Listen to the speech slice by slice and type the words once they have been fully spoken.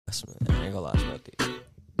I ain't gonna lie, I smell it.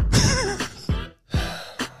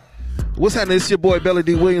 What's happening? It's your boy Belly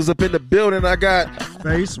D. Williams up in the building. I got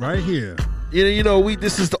face right here. You know,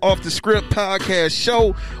 this is the Off the Script podcast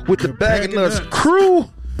show with the Bag of Nuts crew.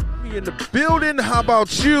 We in the building. How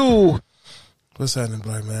about you? What's happening,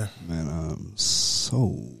 black man? Man, I'm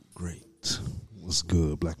so great. What's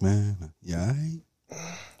good, black man? Yeah, all right?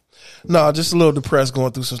 No, just a little depressed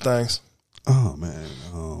going through some things. Oh, man.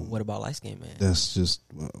 What about light skin, man? That's just,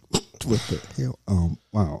 what the hell?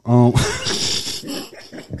 Wow.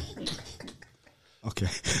 Okay.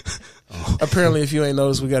 Apparently, if you ain't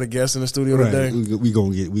noticed, we got a guest in the studio today. We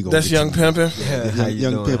gonna get. That's Young Pimpin. Yeah,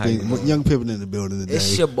 Young Pimpin. Young Pimpin in the building today.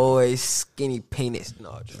 It's your boy Skinny Penis.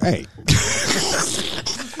 No, hey.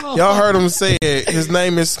 Y'all heard him say it. His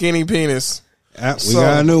name is Skinny Penis. We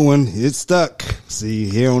got a new one. It's stuck. See,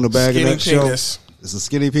 here on the Bag of Nuts show. It's a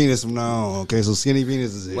Skinny Penis from now on. Okay, so Skinny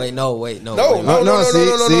Penis is it. Wait, no. No. I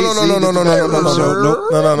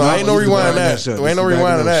ain't no rewind that. Ain't no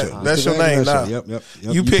rewind that. That's your name now. Yep.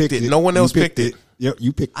 You picked it. No one else picked it. Yep,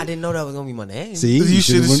 you picked it. I didn't know that was gonna be my name. See, you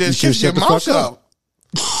should have shut your mouth up.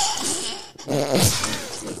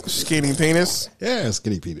 Skinny Penis. Yeah,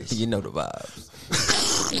 Skinny Penis. You know the vibes.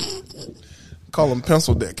 Call him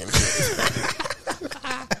pencil dick and shit.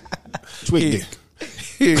 Twig dick.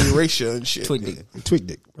 Erasure and shit. Twig dick. Twig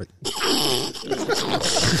dick. Right.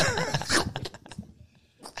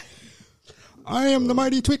 I am the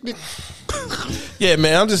mighty Twig dick. Yeah,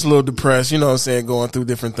 man, I'm just a little depressed. You know what I'm saying? Going through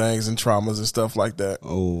different things and traumas and stuff like that.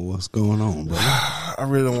 Oh, what's going on, bro? I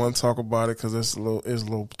really don't want to talk about it because it's a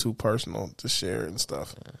little too personal to share and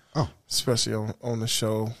stuff. Oh, especially on the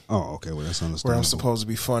show. Oh, okay. Well, that's understandable. Where I'm supposed to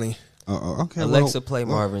be funny. Okay. Alexa, play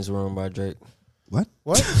Marvin's Room by Drake. What?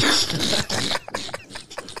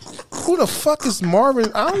 Who the fuck is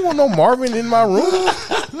Marvin? I don't want no Marvin in my room.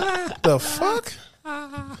 The fuck?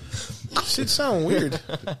 Shit sound weird.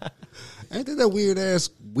 Ain't that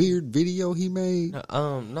weird video he made?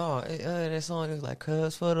 No, that song is like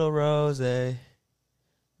 "Cuz for the Rose." You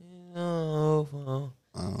know,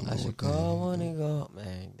 I should call one and go,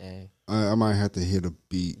 man. Dang. I might have to hit a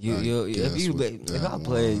beat. If I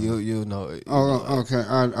play it, you'll know it. Oh, okay.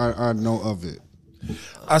 I know of it.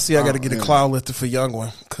 I see. I got to get a cloud lifter for Young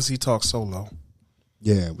One because he talks so low.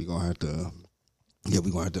 Yeah, we're gonna have to. Yeah,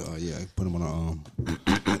 put him on a.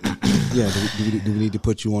 Yeah, do we need to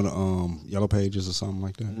put you on yellow pages or something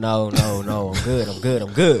like that? No. I'm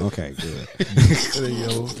good. Okay, good.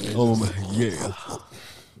 Yeah.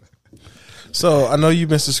 So I know you've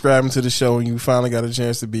been subscribing to the show and you finally got a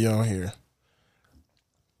chance to be on here.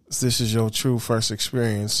 This is your true first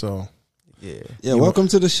experience, so. Yeah, welcome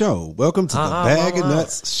to the show. Welcome to the Bag of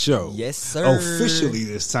Nuts show. Yes, sir. Officially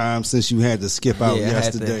this time, since you had to skip out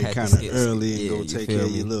yesterday kind of early and go take care of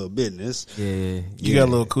your little business. Yeah. You got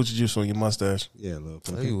a little coochie juice on your mustache. Yeah, a little.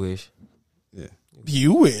 Oh, you wish. Yeah.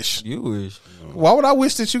 You wish. Why would I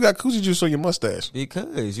wish that you got coochie juice on your mustache?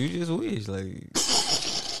 Because you just wish. Like,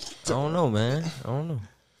 I don't know, man. I don't know.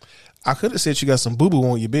 I could have said you got some boo boo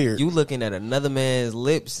on your beard. You looking at another man's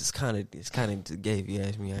lips? It's kind of gay. If you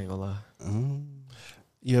ask me, I ain't gonna lie.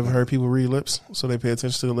 You ever heard people read lips so they pay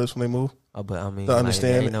attention to the lips when they move? Oh, but I mean, to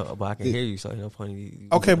understand. but I can hear you, so ain't no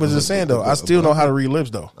point. Okay, but just saying though, I still know how to read lips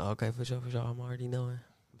though. Okay, for sure. I'm already knowing.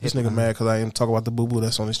 This nigga mad because I ain't talking about the boo boo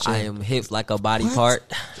that's on his chin. I am hips like a body part.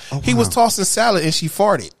 Oh, wow. He was tossing salad and she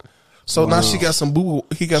farted. So now she got some boo.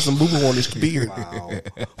 He got some boo boo on his beard.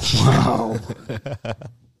 Wow.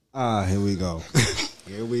 Here we go.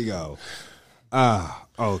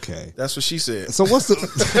 Okay. That's what she said. So what's the?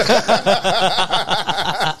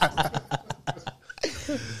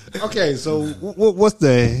 Okay, so what's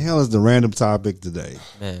the hell is the random topic today?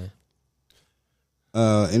 Man.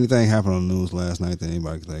 Anything happened on the news last night that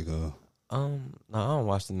anybody can think of? No, I don't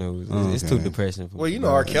watch the news. It's too depressing for me. Well, you know,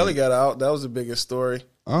 R. Kelly got out. That was the biggest story.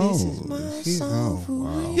 Wow.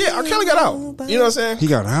 Yeah, R. Kelly got out. You know what I'm saying? He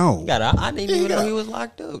got out. I didn't even know he was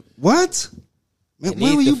locked up. What? Man,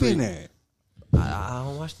 where were you been at? I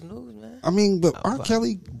don't watch the news, man. I mean, but R.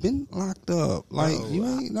 Kelly been locked up. Like, you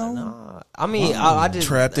ain't know? Nah. I mean, I just...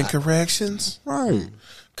 Trapped in corrections. Right.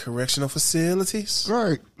 Correctional facilities.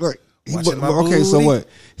 Right. Okay, so what?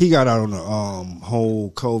 He got out on the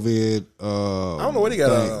whole COVID. I don't know what he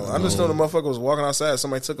got out on. I just know the motherfucker was walking outside.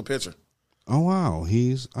 Somebody took a picture. Oh, wow.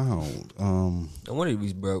 He's out. No wonder he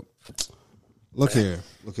was broke. Look here.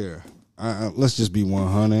 Let's just be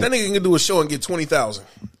 100. That nigga can do a show and get 20,000.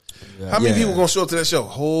 How many people gonna show up to that show?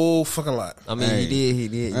 Whole fucking lot. I mean, he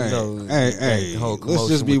did. Hey, let's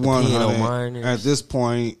just be 100. At this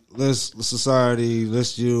point, let's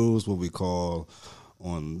use what we call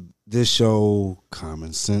on this show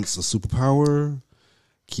common sense a superpower.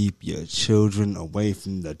 keep your children away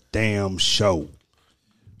from the damn show.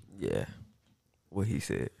 Yeah. What he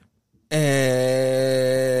said. And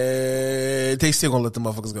they still gonna let the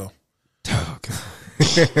motherfuckers go.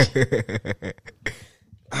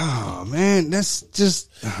 Oh man, that's just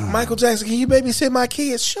Michael Jackson, can you babysit my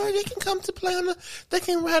kids? Sure, they can come to play they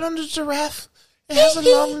can ride on the giraffe. It has a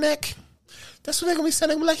long neck. That's what they're gonna be saying.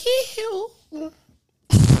 They're gonna be like, hee-hoo.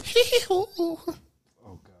 Hee-hoo.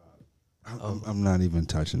 I'm not even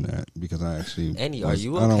touching that because I actually. Annie, are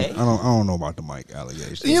you okay? I don't know about the mic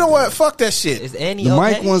allegations. You know what? Fuck that shit. Is Annie The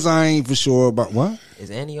okay? mic ones I ain't for sure about. What? Is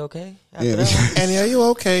Annie okay? Yeah. Annie, are you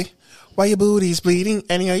okay? Why your booty's bleeding?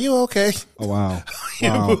 Annie, are you okay? Oh wow.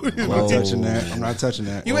 I'm not touching that. I'm not touching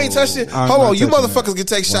that. You ain't touched it? I'm Hold not on. You touching motherfuckers that. can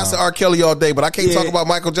take shots at R. Kelly all day, but I can't talk Yeah. about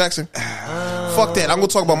Michael Jackson. Fuck that. I'm going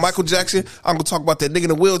to talk about Michael Jackson. I'm going to talk about that nigga in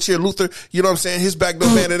the wheelchair, Luther. You know what I'm saying? His back door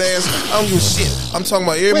banded ass. I don't give a shit. I'm talking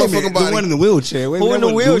about every Wait a motherfucking minute, body. the one in the wheelchair. Wait, Who that in the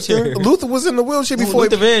was wheelchair? Luther? Luther was in the wheelchair before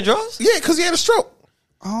Luther Vandross? Yeah, because he had a stroke.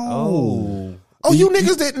 Oh. Oh, you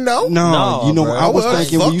niggas didn't know? No, No, you know bro. I was Well,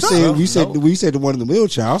 thinking when you fucked said up. you said the one in the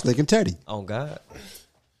wheelchair. I was thinking Teddy. Oh God.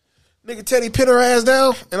 Nigga Teddy pin her ass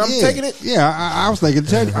down, and I'm taking it. Yeah, I was thinking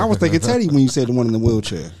Teddy. I was thinking Teddy when you said the one in the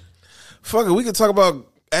wheelchair. Fuck it. We could talk about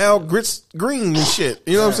Al Grits Green and shit.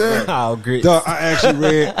 You know what I'm saying? Oh, great. Duh, I actually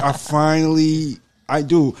read.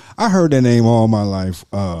 I heard that name all my life.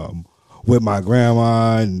 With my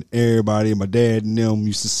grandma and everybody, and my dad and them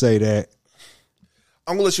used to say that.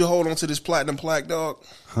 I'm going to let you hold on to this platinum plaque, dog.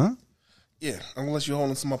 Huh? Yeah, I'm going to let you hold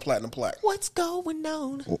on to my platinum plaque. What's going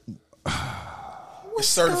on? It's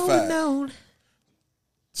certified. Going on?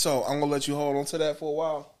 So I'm going to let you hold on to that for a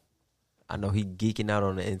while. I know he geeking out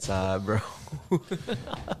on the inside, bro.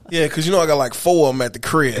 Yeah, because you know I got like 4 of them at the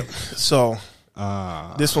crib. So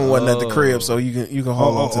this one wasn't at the crib, so you can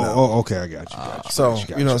hold on to that. Okay, I got you. So,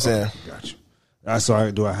 you know what I'm saying? Got you.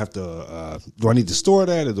 So do I have to? Do I need to store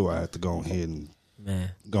that, or do I have to go ahead and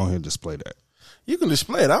display that? You can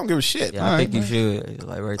display it. I don't give a shit. Yeah, I think you should.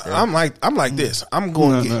 Like right there. I'm like this. I'm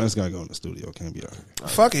going to No, it's gotta go in the studio. Can't be out here.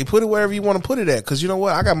 fuck it. Put it wherever you want to put it at. Because you know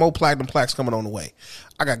what? I got more platinum plaques coming on the way.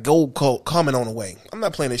 I got gold coat coming on the way. I'm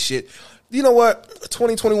not playing this shit. You know what?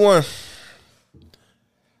 2021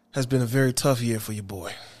 has been a very tough year for your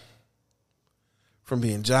boy. From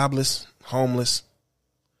being jobless, homeless,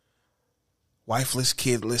 wifeless,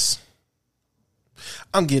 kidless.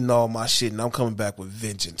 I'm getting all my shit and I'm coming back with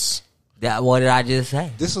vengeance. What did I just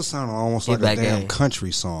say? This will sound almost Get like a back damn in.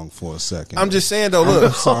 country song for a second. I'm just saying though, I'm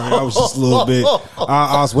look. sorry, I was just a little bit.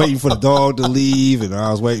 I was waiting for the dog to leave, and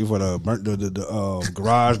I was waiting for the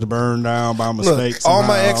garage to burn down by mistake. Look, all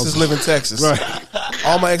my somehow. exes live in Texas. Right.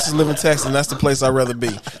 All my exes live in Texas, and that's the place I'd rather be.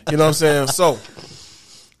 You know what I'm saying? So,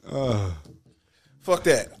 fuck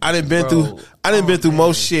that. I done been through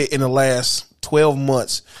most shit in the last 12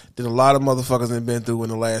 months than a lot of motherfuckers have been through in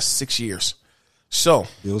the last 6 years. So,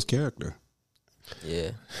 Bill's character.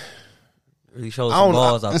 Yeah. Really shows some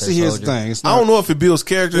balls out And there. see, here's the soldier. thing. It's I not, don't know if it builds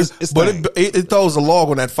character, It's but thing. it throws a log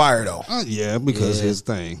on that fire, though. Yeah, because Yeah. his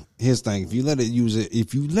thing. If you let it use it,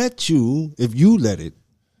 if you let it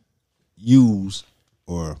use,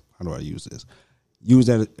 or how do I use this? Use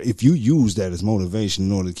that. If you use that as motivation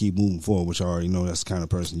in order to keep moving forward, which I already know that's the kind of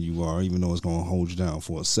person you are, even though it's going to hold you down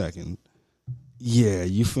for a second. Yeah,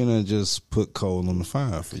 you finna just put coal on the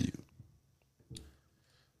fire for you.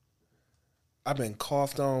 I've been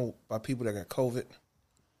coughed on by people that got COVID.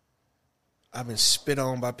 I've been spit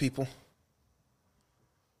on by people.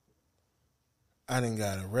 I done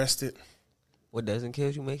got arrested. What doesn't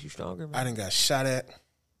kill you makes you stronger, man. I done got shot at.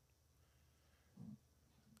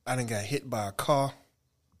 I done got hit by a car.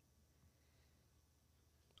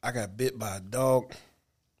 I got bit by a dog.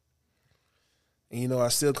 And you know, I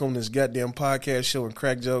still come to this goddamn podcast show and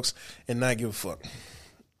crack jokes and not give a fuck.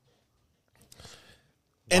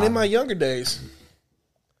 And in my younger days,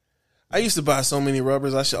 I used to buy so many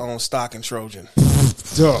rubbers, I should own stock in Trojan.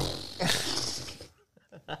 Duh.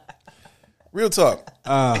 Real talk.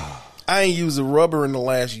 I ain't used a rubber in the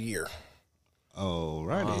last year.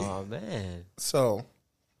 Alrighty. Oh man. So,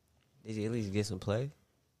 Did you at least get some play?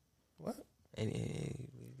 what? Any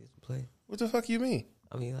get some play? What the fuck you mean?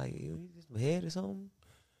 I mean, like you get some head or something.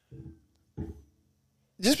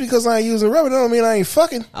 Just because I ain't using rubber, that don't mean I ain't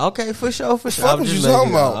fucking. Okay, for sure, for sure. Fuck I'm what just you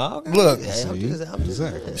talking making- about. Okay. Look. Yeah,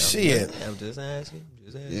 Exactly. Shit. I'm just asking.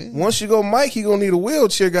 Once you go Mike, he gonna need a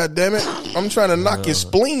wheelchair, goddammit. I'm trying to knock your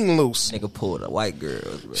spleen loose. Nigga pulled the white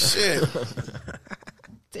girls, bro. Shit.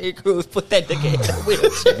 Terry Crews put that nigga in the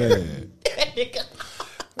wheelchair. Man.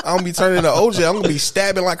 I don't be turning into OJ. I'm gonna be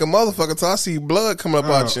stabbing like a motherfucker till I see blood coming up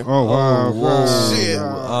out you. Oh wow! whoa. Shit.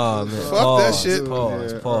 Oh, man. Fuck that shit.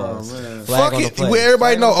 Pause. man. Flag Fuck on the it. play. Where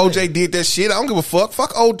everybody Flag know on the play. OJ did that shit. I don't give a fuck.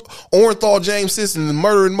 Fuck old Orenthal James Simpson, the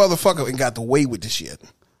murdering motherfucker, and got away with the shit.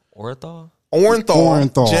 Orenthal?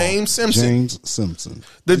 Orenthal James Simpson. James Simpson.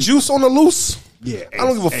 The juice on the loose. Yeah, I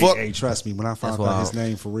don't give a fuck. Hey, trust me. When I found That's out his wild.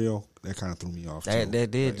 name for real, that kind of threw me off. That too.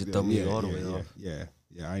 did just throw me all the way off. Yeah.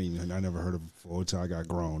 I never heard of it before until I got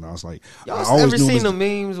grown. I was like, I Y'all always ever knew seen his- the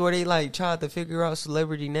memes where they like tried to figure out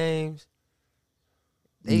celebrity names?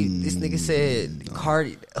 This nigga said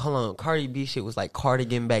Cardi B shit was like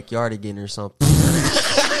cardigan backyardigan or something.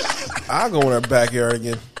 I'll go in her backyard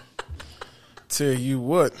again. Tell you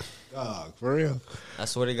what. Dog, for real. I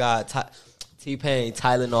swear to God, T-Pain,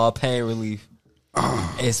 Tylenol pain relief.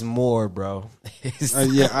 It's more, bro. It's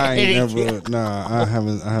Yeah, I ain't never. Nah, I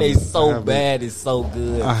haven't. It's so bad. It's so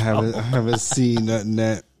good. I haven't seen nothing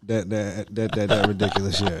that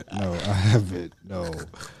ridiculous yet. No, I haven't. No,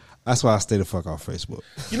 that's why I stay the fuck off Facebook.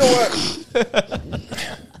 You know what?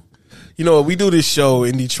 You know what? We do this show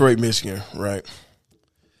in Detroit, Michigan, right?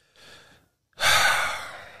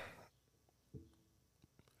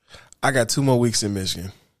 I got 2 more weeks in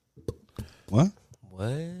Michigan, What? What?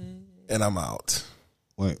 and I'm out.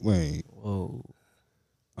 Wait. Whoa.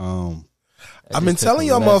 I've been telling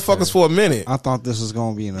y'all motherfuckers for a minute. I thought this was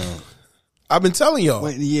gonna be in a. I've been telling y'all.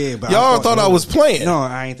 Wait, yeah, but Y'all thought I was playing. No,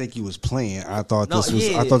 I ain't think you was playing. I thought No, this was.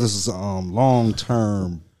 yeah. I thought this was long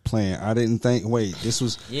term plan. I didn't think. Wait, this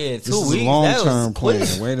was. Yeah, this 2 is weeks. a long That was term quick.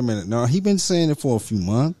 plan. Wait a minute. No, he been saying it for a few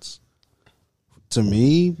months. To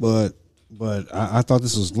me, but I thought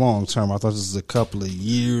this was long term. I thought this was a couple of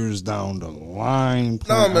years down the line.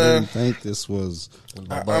 Plan. No, man. I didn't think this was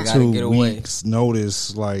My boy gotta 2 get away. weeks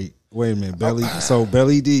notice. Like, wait a minute,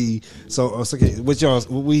 Belly D. So it's okay. What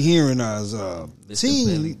we hearing now is team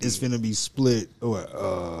Belly D. is finna be split.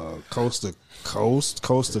 Coast to coast,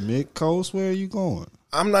 coast to mid coast. Where are you going?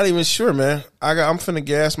 I'm not even sure, man. I'm finna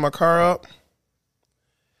gas my car up,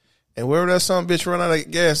 and wherever that son bitch run out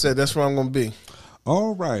of gas at, that's where I'm gonna be.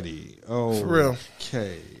 Alrighty. Oh, For real.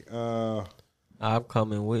 Okay. I'm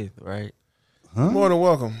coming with, right? More than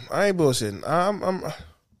welcome. I ain't bullshitting. I'm.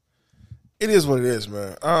 It is what it is,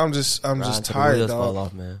 man. I'm just Riding till the tired, wheels fall dog.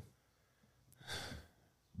 off, man.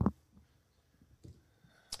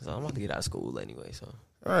 So I'm about to get out of school anyway, so.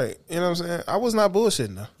 All right, you know what I'm saying? I was not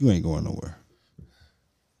bullshitting though. You ain't going nowhere.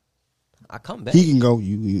 I come back. He can go.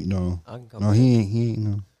 You know. I can come No, back. he ain't.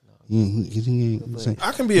 No. He ain't. This ain't,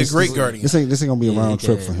 I can be a great guardian. this ain't gonna be a Yeah, round he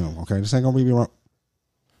trip can. for him. Okay, this ain't gonna be a round.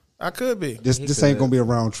 I could be. This He ain't could. gonna be a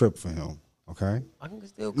round trip for him. Okay. I can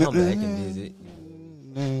still come back and visit.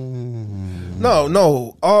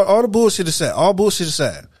 No. All the bullshit is sad. All bullshit is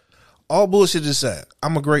sad. All bullshit is sad.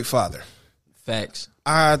 I'm a great father. Facts.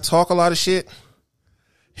 I talk a lot of shit.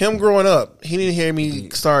 Him growing up, he didn't hear me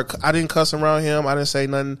start. I didn't cuss around him. I didn't say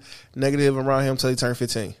nothing negative around him until he turned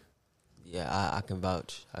 15. Yeah, I can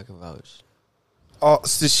vouch. I can vouch.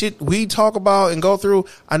 The shit we talk about and go through,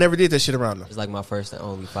 I never did that shit around him. It's like my first and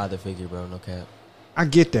only father figure, bro. No cap. I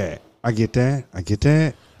get that.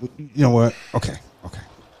 You know what? Okay.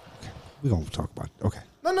 We're gonna talk about it. Okay.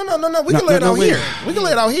 No. We can lay it out wait. here. We can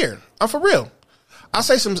lay it out here. I'm for real. I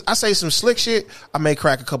say some slick shit. I may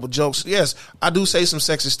crack a couple jokes. Yes, I do say some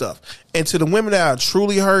sexy stuff. And to the women that I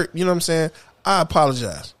truly hurt, you know what I'm saying? I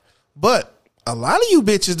apologize. But a lot of you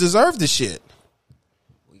bitches deserve this shit.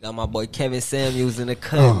 We got my boy Kevin Samuels in the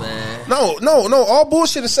cut, man. No. All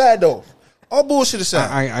bullshit aside, though. All bullshit aside.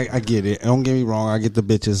 I get it. Don't get me wrong. I get the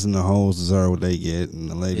bitches and the hoes deserve what they get, and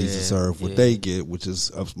the ladies Yeah, deserve what yeah. they get, which is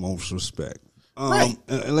utmost respect. Right.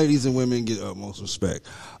 Ladies and women get utmost respect.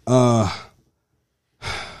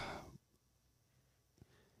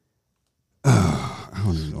 I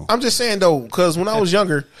don't even know. I'm just saying, though, because when I was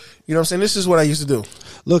younger, you know what I'm saying? This is what I used to do.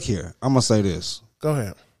 Look here. I'm gonna say this. Go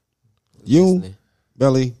ahead. You, Listening.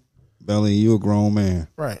 Belly, you a grown man.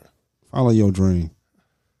 Right. Follow your dream.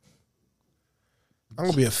 I'm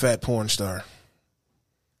going to be a fat porn star.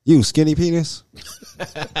 You skinny penis.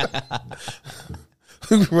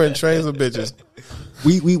 Run trains of bitches.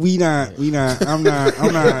 We not. I'm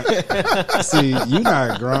not. See, you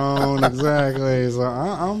not grown exactly. So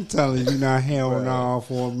I'm telling you, not hell no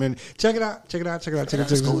for a minute. Check it out. Check it out. This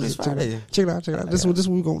is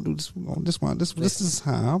what we gonna do. This is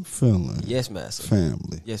how I'm feeling. Yes, master.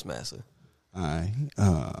 Family. Yes, master.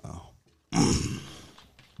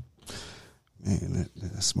 Man,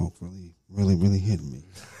 that smoke really hit me.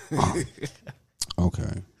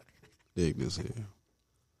 Okay, dig this here.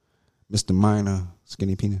 Mr. Minor,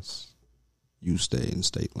 skinny penis, you stay in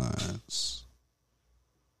state lines.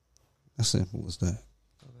 How simple was that?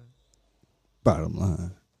 Bottom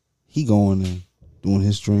line, he going there doing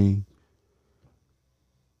his dream.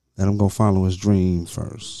 Let him go follow his dream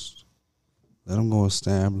first. Let him go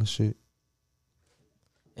establish it.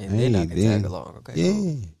 And then I can tag along. Okay. Yeah.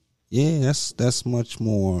 Cool. Yeah, that's much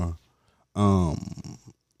more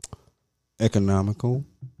economical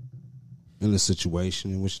in the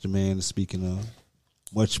situation in which the man is speaking of.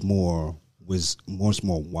 Much more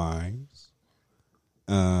wise.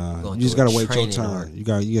 You just gotta wait your time. You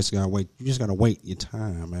just gotta wait. You just gotta wait your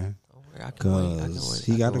time, man. Because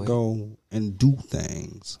he got to go and do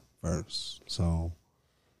things first. So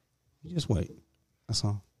you just wait. That's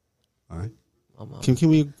all. All right. Can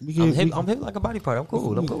we? I'm hip like a body part. I'm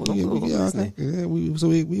cool. I'm cool. Yeah, okay. Yeah,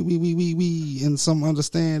 we in some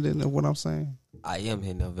understanding of what I'm saying. I am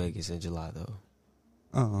hitting up Vegas in July though.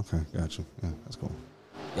 Oh, okay, got you. Yeah, that's cool.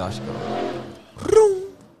 Y'all should go.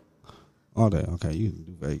 All day. Okay, you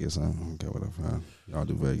do Vegas. Okay, whatever. Y'all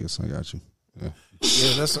do Vegas. I got you. Yeah.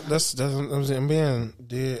 Yeah, I'm being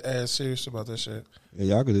dead ass serious about that shit.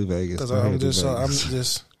 Yeah, y'all can do Vegas. Because I'm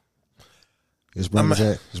just. Just bring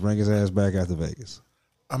his ass back after Vegas.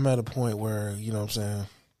 I'm at a point where, you know what I'm saying?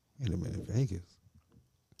 Wait a minute, Vegas.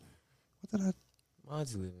 What did I? My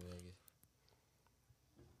auntie lives in Vegas.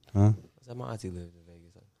 Huh? I said my auntie lives in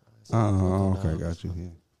Vegas. Oh, okay, got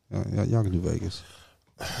you. Yeah, y'all can do Vegas.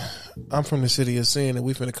 I'm from the city of sin, and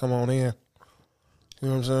we finna come on in. You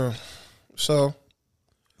know what I'm saying? So,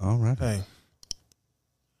 all right. Hey,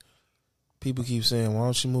 people keep saying, "Why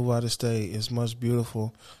don't you move out of state? It's much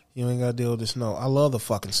beautiful. You ain't got to deal with the snow." I love the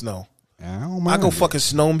fucking snow. I go fucking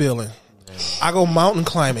snowmobiling. I go mountain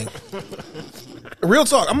climbing. Real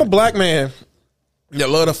talk. I'm a black man that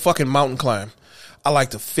love to fucking mountain climb. I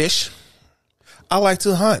like to fish. I like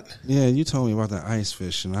to hunt. Yeah, you told me about the ice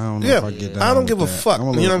fishing. I don't know if I get down. I don't give a fuck. You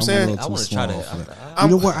know what I'm saying? I want to try that. You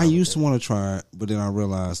know what? I used to want to try it, but then I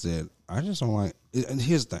realized that I just don't like it. And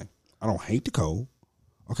here's the thing. I don't hate the cold.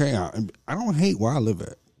 Okay? I don't hate where I live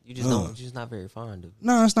at. You just don't. You're just not very fond of it.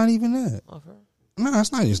 No, it's not even that. Oh, for real? No,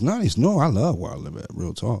 it's not. It's not. No, I love where I live at.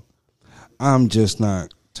 Real talk. I'm just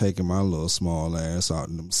not taking my little small ass out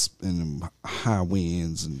in them high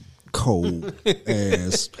winds and cold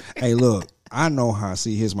ass. Hey, look, I know how.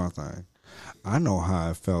 See, here's my thing. I know how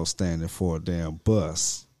I felt standing for a damn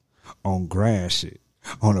bus on grass shit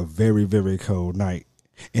on a very, very cold night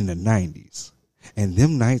in the 90s. And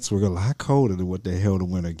them nights were a lot colder than what the hell the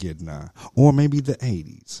winter get now. Or maybe the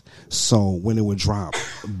 80s. So when it would drop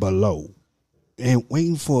below. And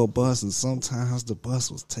waiting for a bus, and sometimes the bus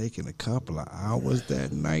was taking a couple of hours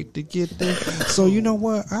that night to get there. So you know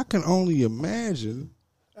what? I can only imagine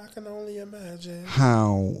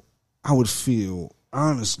how I would feel,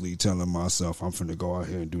 honestly, telling myself I'm finna go out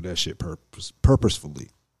here and do that shit purposefully.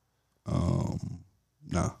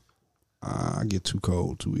 Nah. I get too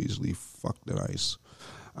cold too easily. Fuck that ice.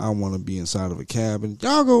 I want to be inside of a cabin.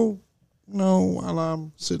 Y'all go, while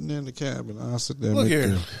I'm sitting in the cabin, I'll sit there. Look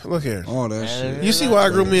here. All that shit. You see why I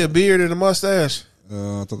grew me a beard and a mustache?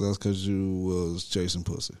 I thought that was because you was chasing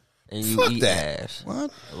pussy. And you Fuck eat that. ass.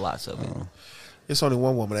 What? Lots of it. It's only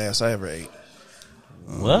one woman ass I ever ate.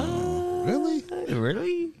 What? Really?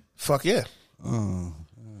 Really? Fuck yeah.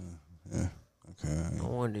 Yeah. Okay. No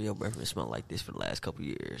wonder your breath has smelled like this for the last couple of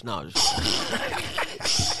years. No, I'm just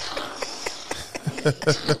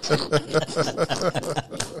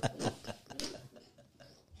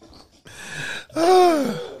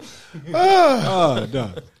Oh,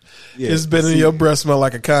 no. Yeah. It's been in your breath smell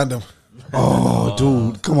like a condom. Oh,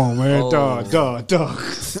 dude, come on, man, dog.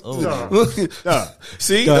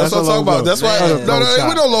 See, that's what I'm talking about. That's why. No,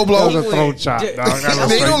 we don't low blow. That was a throat chop, dog.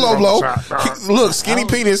 They don't low blow. Look, skinny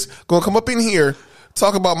penis gonna come up in here,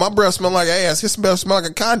 talk about my breath smell like ass. His breath smell like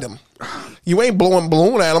a condom. You ain't blowing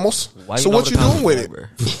balloon animals. So what you doing with it?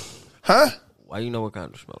 Huh? Why you know what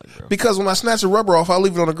condom smell like, bro? Because when I snatch a rubber off, I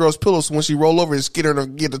leave it on the girl's pillow, so when she roll over, it's get her to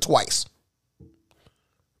get it twice.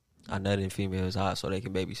 I nut in females' eyes so they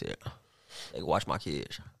can babysit. They can watch my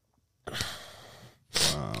kids.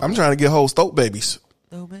 I'm trying to get whole stoat babies.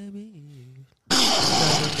 Oh, baby.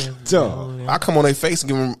 Dog. I come on their face and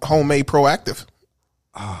give them homemade Proactive.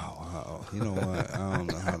 Oh, wow. You know what? I don't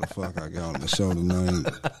know how the fuck I got on the show tonight.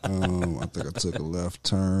 I think I took a left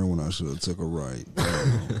turn when I should have took a right.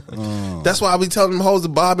 That's why I be telling them hoes to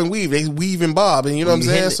bob and weave. They weave and bob, and you know what I'm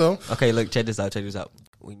saying? So okay, look, check this out.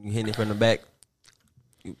 When you hit it from the back,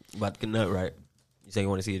 you about to get nut, right? You say you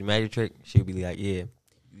want to see the magic trick? She'll be like, yeah.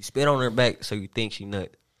 You spit on her back so you think she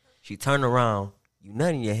nut. She turn around, you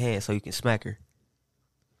nut in your hand so you can smack her.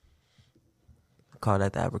 I call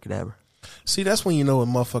that the abracadabra. see, that's when you know when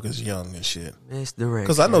motherfuckers young and shit. It's direct.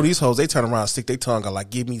 Because I know these hoes, they turn around and stick their tongue out like,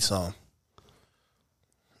 give me some.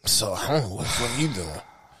 So I don't know what the fuck you doing.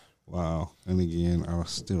 Wow. And again, I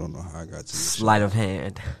still don't know how I got to this. Sleight of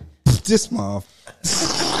hand. This mouth.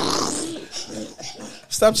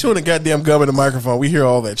 Stop chewing the goddamn gum in the microphone. We hear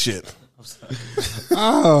all that shit.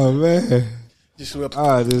 Oh man. Just whip.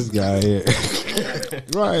 This guy here.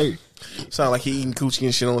 Right. Sound like he eating coochie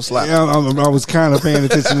and shit on the slide. Yeah, I was kind of paying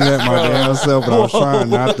attention to that my damn self, but I was trying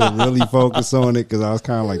not to really focus on it because I was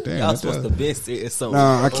kind of like, damn. Y'all supposed to be serious. So No,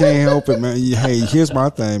 I can't help it, man. Hey, here's my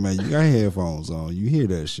thing, man. You got headphones on. You hear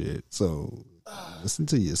that shit. So listen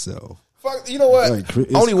to yourself. Fuck, you know what?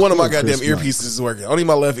 Like, only one of my Chris goddamn Mike. earpieces is working. Only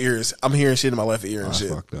my left ears. I'm hearing shit in my left ear and shit.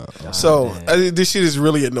 Fucked up. So this shit is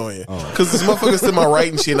really annoying because this motherfucker's to my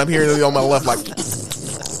right and shit, and I'm hearing it on my left like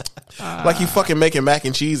he fucking making mac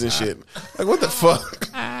and cheese and shit. Like what the fuck?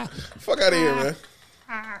 Fuck out of here, man.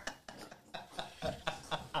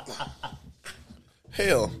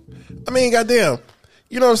 Hell, I mean, goddamn.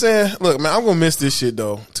 You know what I'm saying? Look, man, I'm gonna miss this shit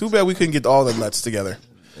though. Too bad we couldn't get all the nuts together.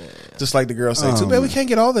 Just like the girl say, too bad we can't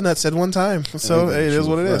get all the nuts at one time. So hey, it is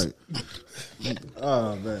what it is.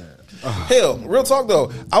 Oh man. Hell, real talk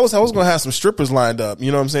though. I was gonna have some strippers lined up.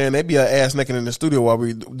 You know what I'm saying? They'd be ass naked in the studio while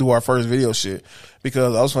we do our first video shit.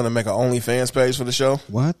 Because I was trying to make an OnlyFans page for the show.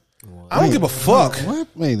 What? I don't give a fuck. What?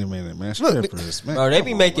 Wait a minute, man. Strippers, man. bro, they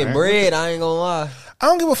be Come on, making man. bread. I ain't gonna lie. I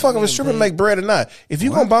don't give a fuck if a stripper make bread or not. If you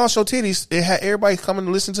gonna bounce your titties, it had everybody coming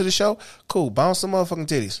to listen to the show. Cool, bounce some motherfucking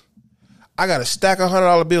titties. I got a stack of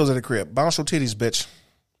 $100 bills at the crib. Bounce your titties, bitch.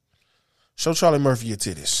 Show Charlie Murphy your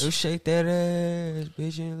titties. You shake that ass,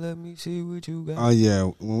 bitch, and let me see what you got. Oh yeah,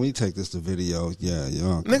 when we take this to video, yeah.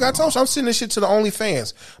 Nigga, I told you I'm sending this shit to the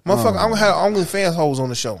OnlyFans. Motherfucker, I'm gonna have OnlyFans hoes on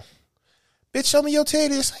the show. Bitch, show me your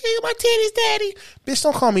titties. Hey, my titties, daddy. Bitch,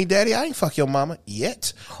 don't call me daddy. I ain't fuck your mama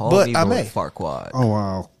yet. But I may. Farquad. Oh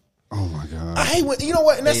wow. Oh my god. I hate when, you know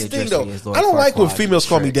what, and that's They the thing address though. me as Lord I don't like when Farquaad females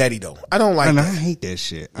call me Shrek. daddy though. I don't like And I that. hate that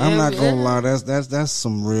shit. I'm not gonna lie. That's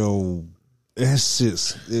some real. That's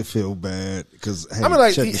just it feel bad because hey, I mean,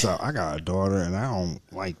 like, check this out. I got a daughter and I don't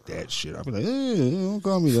like that shit. I be like, don't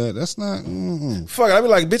call me that. That's not. Fuck it. I be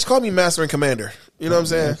like, bitch, call me master and commander. You know what I'm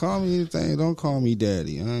saying? Call me anything. Don't call me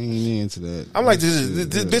daddy. I ain't into that. I'm like, this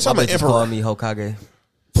bitch, I'm an Call emperor. me Hokage.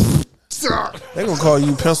 They gonna call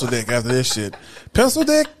you pencil dick after this shit. Pencil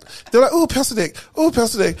dick? They're like, ooh, pencil dick. Ooh,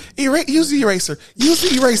 pencil dick. Use the eraser. Use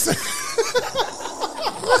the eraser.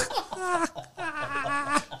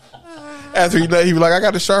 After he be like, I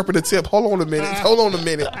got to sharpen the tip. Hold on a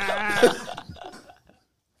minute.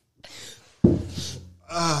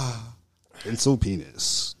 Pencil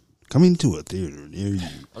penis coming to a theater near you.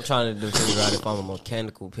 I'm trying to figure out if I'm a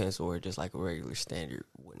mechanical pencil or just like a regular standard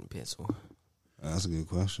wooden pencil. That's a good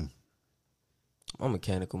question. I'm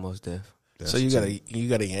mechanical, most def. So you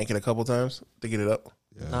gotta yank it a couple times to get it up.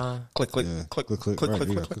 Yeah. Nah. Click, click, Yeah. click, click, click, click, click, right,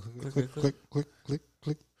 click, yeah. click. click, click, click, click,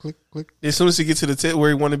 click, click, click. As soon as you get to the tip where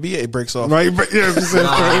you want to be, it breaks off. Right, but yeah, I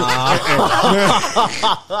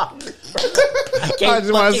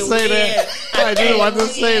just want to say that. I just want to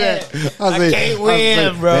say that. I can't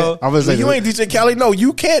win, bro. I was Well, like, you ain't DJ Khaled. No,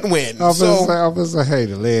 you can't win. I was So like, hey,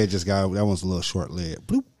 the leg just got that one's a little short leg.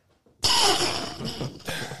 Bloop.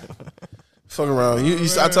 fuck around.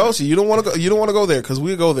 I told you, you don't want to go. You don't want to go there because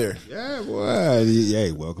we go there. Yeah, boy.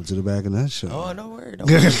 Hey, welcome to the back of that show. Oh, don't worry. Don't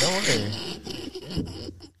worry.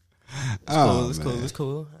 Oh, It's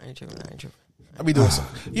cool. I ain't tripping. I be doing some.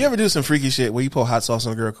 You ever do some freaky shit where you pour hot sauce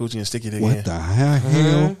on a girl coochie and stick it in? what the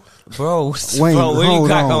hell? Bro, Wait, bro, what you hold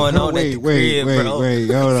got on. going on Wait, at the wait, crib, wait, bro? wait,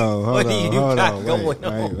 hold on, What do you got wait, going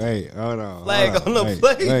on? wait, hold on. Flag hold on the wait,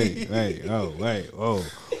 plate. Wait, oh, wait,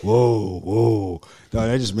 whoa. No,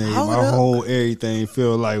 that just made Hold my up. whole everything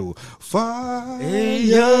feel like fire.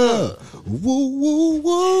 Yeah.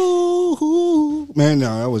 Woo. Man,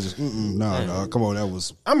 no, that was just, no, come on, that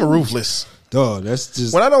was, I'm a ruthless. dog, that's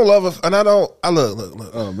just, When I don't love and I don't. I look.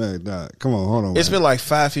 oh, man, nah, come on, hold on. It's man. been like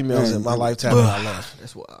 5 females Man, in my lifetime that I love.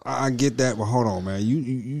 That's wild. I get that, but hold on, man.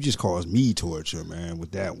 You just caused me torture, man,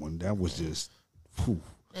 with that one. That was just, whew.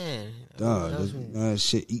 Man, That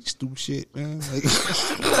shit eats through shit, man. Like,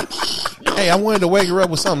 Hey, I wanted to wake her up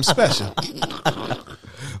with something special.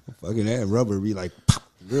 fucking that rubber be like pop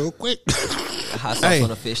real quick. hot sauce Hey.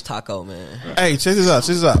 on a fish taco, man. Hey, check this out.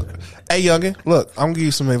 Hey, youngin, look, I'm gonna give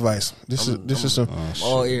you some advice. This is some.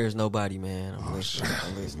 All ears, nobody, man. I'm listening.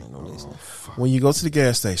 When you go to the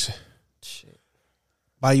gas station, Shit.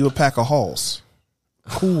 buy you a pack of Halls.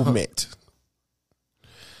 Cool Mint.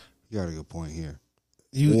 You got a good point here.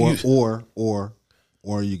 Or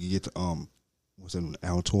you can get the what's that,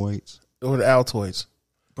 Altoids? Or the Altoids.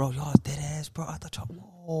 Bro, y'all dead ass, bro. I thought y'all.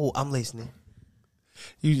 Whoa, I'm listening.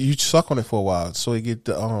 You suck on it for a while so you get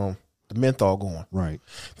the menthol going. Right.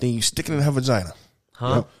 Then you stick it in her vagina.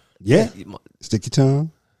 Huh? Yeah. Stick your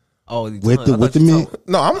tongue. Oh, With the mint.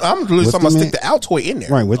 No, I'm really With talking about the stick the Altoid in there.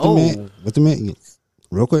 Right, with the mint. With the mint.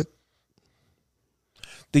 Real quick.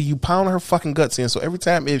 Do you pound her fucking guts in? So every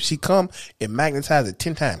time if she come, it magnetizes it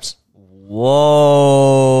 10 times.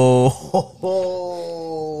 Whoa.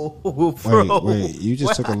 Bro. Wait. You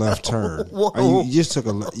just took a left turn. Whoa. You just took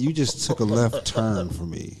a left turn for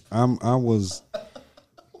me. I was.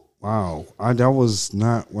 Wow, that was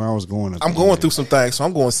not where I was going. I'm going through some things, so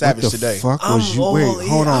I'm going savage what the today. Fuck was you? Wait,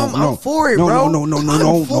 hold on. I'm for it, bro.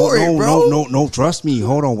 No. Trust me.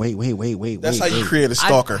 Hold on. Wait. That's how you create a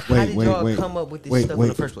stalker. How did y'all come up with this stuff in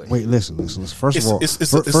the first place? Wait, listen. First of all,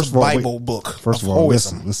 it's a Bible book. First of all,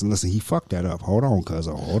 listen. He fucked that up. Hold on, cuz.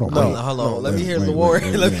 Hold on. Hold on. Let me hear the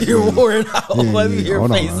Warren. Let me hear Warren out. Let me hear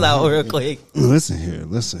face out real quick. Listen here.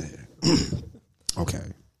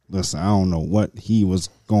 Okay. Listen, I don't know what he was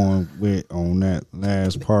going with on that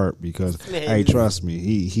last part because, hey, trust me,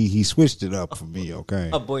 he switched it up for me. Okay,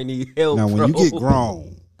 my boy need help. Now, when bro. you get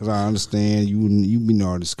grown, because I understand you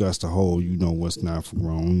know discuss the whole, you know what's not for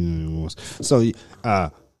grown. So,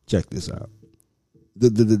 check this out.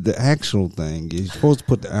 The actual thing is you're supposed to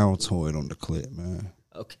put the Altoid on the clip, man.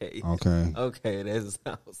 Okay. That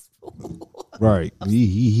sounds right.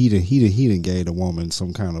 He done gave the woman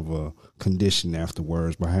some kind of a condition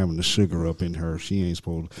afterwards by having the sugar up in her. She ain't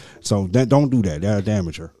supposed to. So don't do that. That'll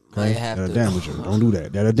damage her. Okay? That'll damage her. Don't do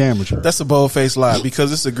that. That'll damage her. That's a bold-faced lie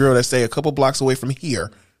because it's a girl that stay a couple blocks away from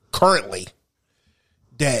here currently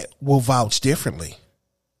that will vouch differently.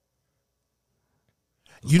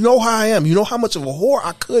 You know how I am. You know how much of a whore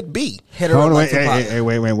I could be. Hit her up like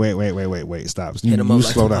wait. Stop. You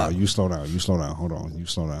slow down. You slow down. Hold on. You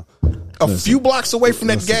slow down. A few blocks away from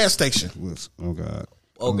that gas station. Oh, God.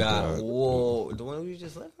 Oh, God. Whoa. The one we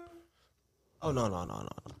just left her? Oh, no.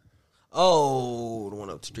 Oh, the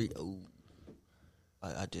one up the street. Oh.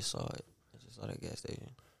 I just saw it. I just saw that gas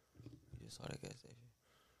station.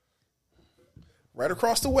 Right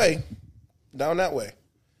across the way. Down that way.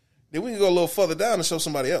 Then we can go a little further down and show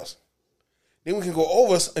somebody else. Then we can go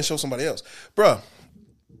over and show somebody else. Bruh,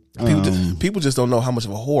 people just don't know how much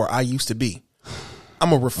of a whore I used to be.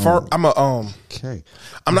 Okay.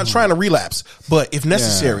 I'm not trying to relapse, but if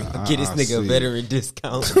necessary. Get this nigga a veteran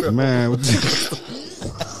discount. Bro. Man.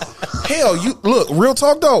 Hell, you look, real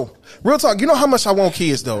talk though. Real talk. You know how much I want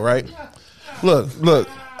kids though, right? Look.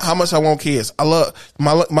 How much I want kids. I love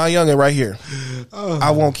my youngin' right here.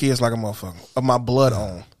 I want kids like a motherfucker. Of my blood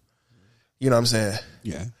on. You know what I'm saying?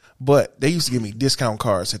 Yeah. But they used to give me discount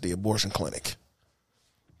cards at the abortion clinic.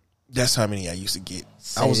 That's how many I used to get.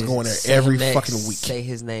 I was going there every fucking week. Say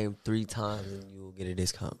his name 3 times and you will get a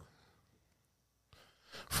discount.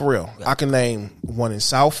 For real. I can name one in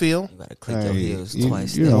Southfield. You gotta click your heels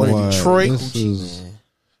twice. One in Detroit.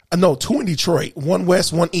 No, 2 in Detroit. 1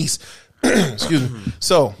 west, 1 east. Excuse me.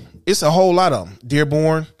 So it's a whole lot of them.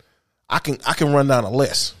 Dearborn. I can run down a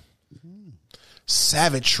list.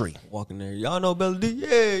 Savagery. Walking there. Y'all know Bella D?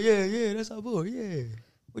 Yeah. That's our boy. Yeah.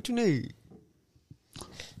 What you need?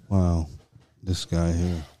 Wow. This guy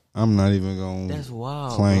here. I'm not even going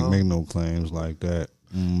to make no claims like that.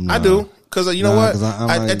 I do. Because you know what?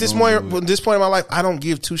 At this point in my life, I don't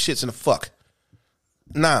give 2 shits in the fuck.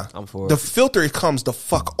 Nah. I'm for it. The filter comes the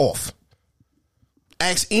fuck off.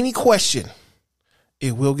 Ask any question.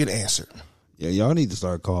 It will get answered. Yeah, y'all need to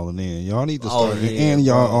start calling in. Y'all need to start, and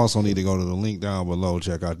y'all also need to go to the link down below.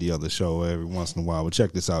 Check out the other show every once in a while. But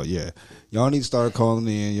check this out, y'all need to start calling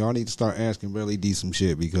in. Y'all need to start asking really decent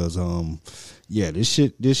shit because, this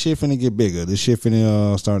shit finna get bigger. This shit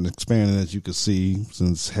finna start expanding, as you can see,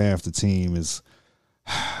 since half the team is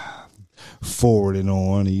forwarding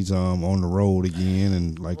on. He's on the road again,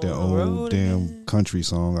 and like that old damn country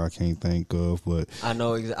song I can't think of, but I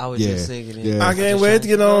know I was just singing it. I can't wait to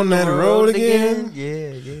get on that road again.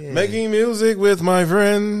 Yeah. Making music with my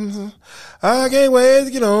friends. I can't wait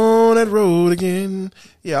to get on that road again.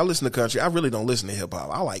 Yeah, I listen to country. I really don't listen to hip hop.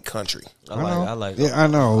 I like country. I like. Yeah, I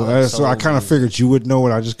know. So I kind of figured you would know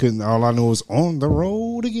it. I just couldn't. All I knew was on the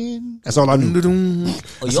road again. That's all I knew.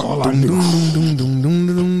 That's all I knew.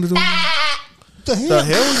 The hell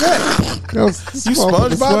is that? You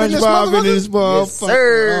SpongeBob in this motherfucker? Yes,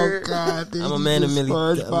 sir. Oh, God, I'm a man of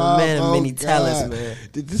many talents, man.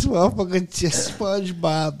 Did this motherfucker just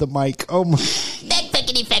SpongeBob the mic? Oh my!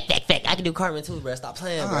 Fact. I can do Cartman too, bro. Stop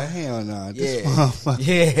playing, bro. Oh, hell no! Yeah.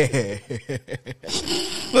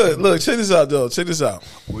 Look. Check this out, though. Check this out.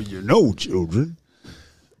 Well, you know, children.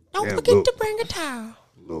 Don't forget to bring a towel.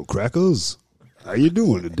 Little crackers, how you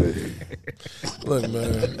doing today? Look,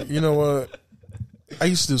 man. You know what? I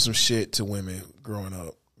used to do some shit to women growing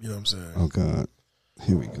up. You know what I'm saying? Oh God.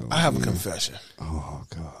 Here we go. I have a confession. Oh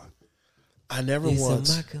God. I never These are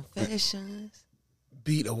once my confessions.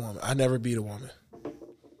 beat a woman. I never beat a woman.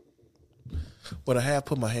 But I have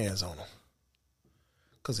put my hands on them.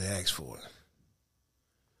 Because they asked for it.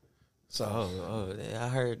 So, I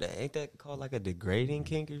heard that. Ain't that called like a degrading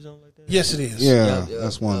kink or something like that? yes, it is. Yeah,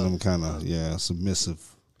 that's one of them kind of submissive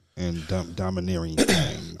and domineering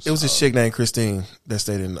things. It was this chick named Christine that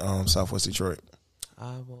stayed in Southwest Detroit.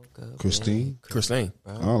 I woke up. Christine. Christine.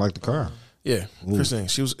 I like the car. Yeah, Christine.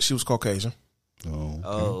 She was Caucasian. Oh, okay.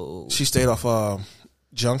 Oh, She stayed off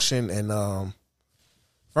Junction and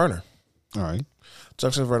Verner. All right.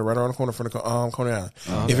 Junction and Verner, right around the corner from the Coney Island.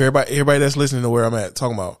 If everybody that's listening to where I'm at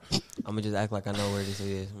talking about, I'm gonna just act like I know where this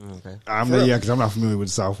is. Okay. Because I'm not familiar with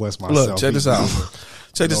the Southwest myself. look, check this out.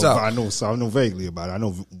 Check this out. I know vaguely about it. I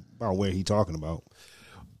know about where he talking about.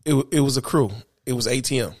 It was a crew. It was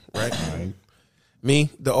ATM, right? All right. Me,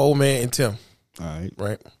 the old man, and Tim, All right.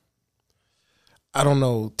 right? I don't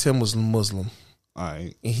know. Tim was Muslim, All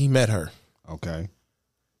right. and he met her. Okay.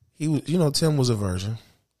 He was, Tim was a virgin.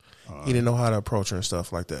 He didn't know how to approach her and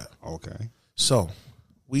stuff like that. Okay. So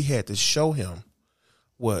we had to show him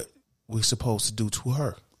what we're supposed to do to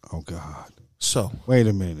her. Oh God. So Wait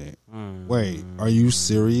a minute. Wait. Are you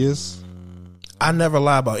serious? I never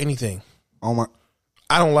lie about anything. Oh my.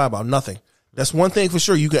 I don't lie about nothing. That's one thing for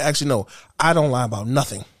sure you can actually know. I don't lie about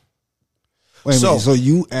nothing. Wait a So- minute. So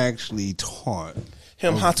you actually taught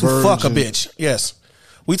Him a how to fuck a virgin- bitch. Yes.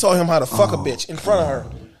 We taught him how to fuck a bitch in front of her.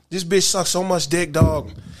 This bitch sucked so much dick,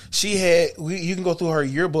 dog. She had, you can go through her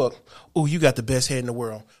yearbook. Ooh, you got the best head in the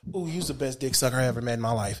world. Ooh, you's the best dick sucker I ever met in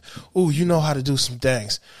my life. Ooh, you know how to do some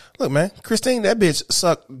things. Look, man, Christine, that bitch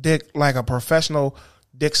sucked dick like a professional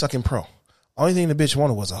dick sucking pro. Only thing the bitch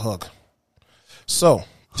wanted was a hug. So,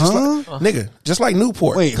 just just like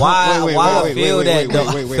Newport. Wait, Why I feel that, though?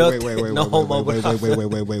 I wait, felt wait, that. wait, No homo, but I felt-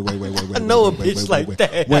 wait. I know a bitch like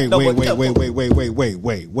that. I know what the- Wait,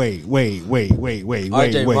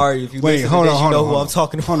 RJ Mari, if you listen to hold this, on, you hold know on, who I'm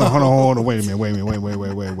talking about. Hold on, wait a minute, wait.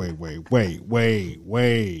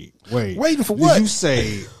 Waiting for what? Did you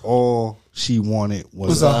say all she wanted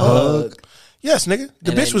was a a hug? Yes, nigga.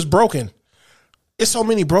 The And bitch then- was broken. It's so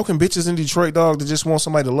many broken bitches in Detroit, dog, that just want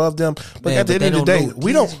somebody to love them. But Man, at the but end of the they day, know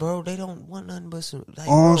we kids, don't. bro. They don't want nothing but some. Like,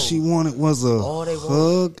 All bro, she wanted was a All they want-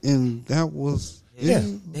 hug, and that was Yeah.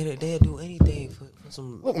 They'll do anything for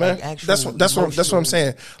some. Look, man. like, actual That's what I'm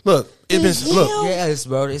saying. Look, it been look. Yes,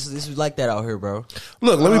 bro. This is like that out here, bro.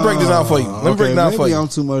 Look, let me break this down for you. Let me break it down for maybe you. I'm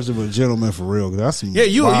too much of a gentleman for real. 'Cause that's some Yeah,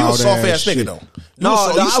 you a wild soft ass shit. nigga though. No,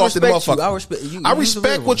 you I softed respect you. motherfucker. I respect you. I You's a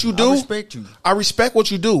respect real what you one. do. I respect you. I respect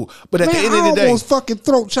what you do. But at Man, the end I of the day, almost fucking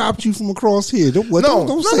throat chopped you from across here. Don't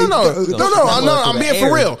say no. Don't I'm being air.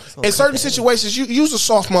 for real. Don't In certain air. situations, you use a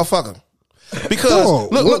soft motherfucker. Because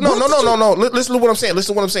Dog, look, what did you- no. Listen to what I'm saying.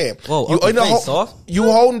 Listen to what I'm saying. Whoa, you Uncle in the Face soft?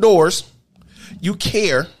 You holding doors. You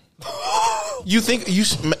care. You think you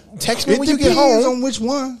text me It when you get depends home. on which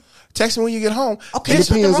one. Text me when you get home. Okay, It there's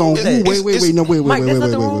nothing depends wrong on with who. that. Wait. No, wait. Mike, there's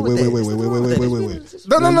nothing wrong with that. There's nothing wrong with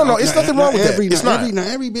that. No. It's nothing wrong with that. It's not. Now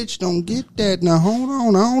every bitch don't get that. Now hold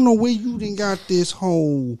on. I don't know where you done got this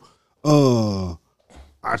whole.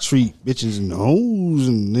 I treat bitches and hoes,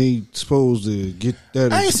 and they supposed to get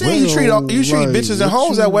that. I ain't as saying well. you treat Like, bitches and what hoes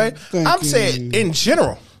you that way. I'm thinking? saying in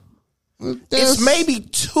general. That's- It's maybe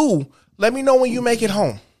two. Let me know when you make it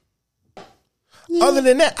home. Other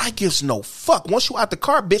than that, I gives no fuck. Once you out the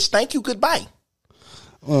car, bitch, thank you, goodbye.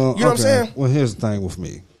 You know what I'm saying? Well, here's the thing with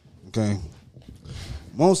me. Okay,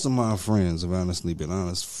 most of my friends have honestly been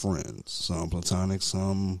honest friends. Some platonic,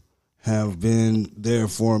 some have been there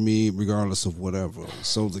for me regardless of whatever.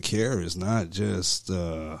 So the care is not just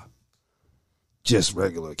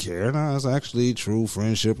regular care. No, it's actually true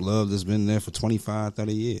friendship, love that's been there for 25,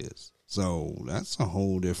 30 years. So that's a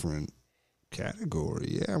whole different category.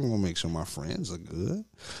 Yeah, I'm going to make sure my friends are good.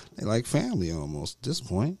 They like family almost at this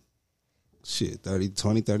point. Shit,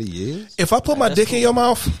 30 years? If I put my dick in your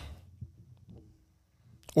mouth,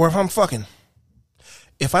 or if I'm fucking,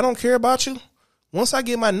 if I don't care about you, once I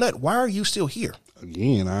get my nut, why are you still here?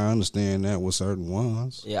 Again, I understand that with certain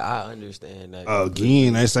ones. Yeah, I understand that.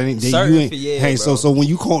 Again, I say that Certain you ain't. for- yeah, hey, bro. so when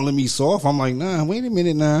you calling me soft, I'm like, nah, wait a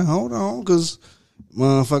minute now, hold on, because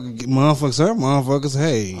motherfuckers,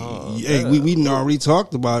 hey, hey, we done already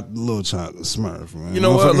talked about the little chocolate Smurf, man. You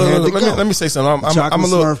know what? Motherfucker had Look, to go. let me say something. I'm Chocolate a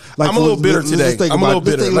little, Smurf, like, I'm a little for- bitter let's today. think I'm a little about-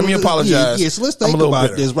 let's bitter. think- Let me apologize. Yeah, so let's I'm think a little about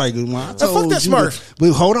bitter. this, right? 'Cause when I fuck told that you Smurf.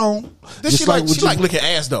 but hold on. This she like, what she you- like licking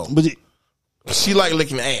ass though. But you- She like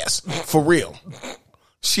licking ass for real.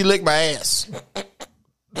 She licked my ass.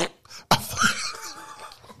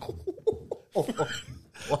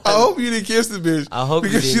 I hope you didn't kiss the bitch. I hope you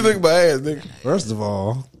because she didn't. looked my ass, nigga. First of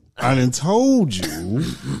all, I done told you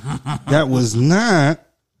that was not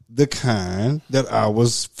the kind that I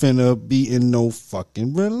was finna be in no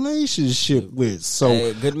fucking relationship with. So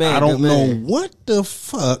Hey, good man, I don't good know man. what the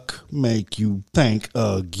fuck make you think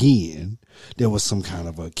again there was some kind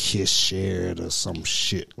of a kiss shared or some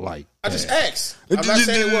shit like I that. just asked. I'm not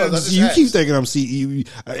saying it was. I just You asked. keep thinking I'm CE.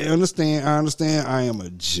 I understand. I am a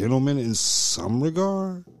gentleman in some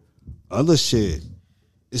regard. Other shit,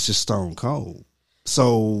 it's just stone cold.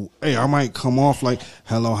 So, hey, I might come off like,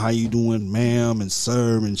 hello, how you doing, ma'am, and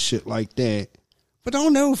sir, and shit like that. But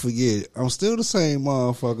don't never forget, I'm still the same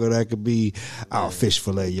motherfucker that could be, I'll fish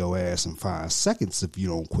fillet your ass in 5 seconds if you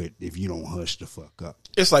don't quit, if you don't hush the fuck up.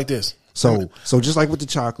 It's like this. So just like with the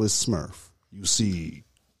chocolate Smurf, you see,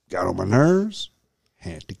 got on my nerves,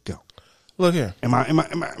 had to go. Look here. Am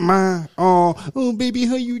I? Oh, baby,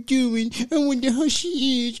 how you doing? I wonder how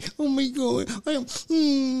she is. Oh my god. No, I don't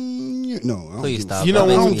Please give- stop. You know,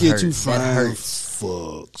 That I makes don't me get hurt. too That fine hurts.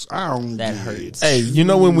 fucks. I don't. That get hurts. it. Hey, you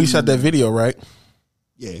know when we shot that video, right?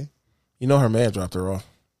 Yeah. You know her man dropped her off.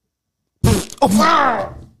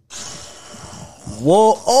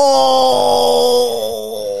 Whoa!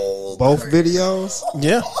 Oh, Both videos.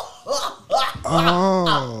 Yeah.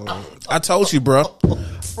 Oh. I told you, bro.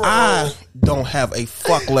 I don't have a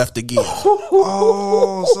fuck left to give.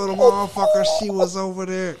 Oh, so the motherfucker, she was over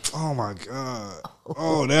there. Oh my god.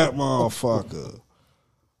 Oh, that motherfucker.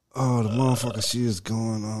 Oh, the motherfucker, she is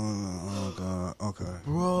going on. Oh god. Okay.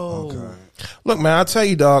 bro. Okay. Look, man, I tell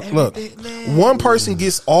you, dog. Look, one person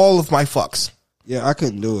gets all of my fucks. Yeah, I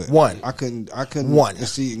couldn't do it. One. I couldn't. One. And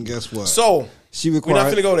see, and guess what? So she we're required.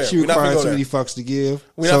 not finna go there. She We're not finna required go too there. many fucks to give.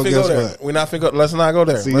 We're so not finna go guess there. what? We're not finna go. Let's not go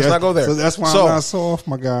there. See, Let's not go there. So that's why So, I'm not soft,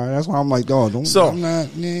 my guy. That's why I'm like, dog, don't. So, I'm not.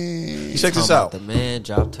 Nah. check this Talking out. about the man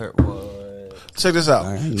dropped her. What? Check this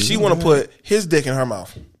out. She want to put his dick in her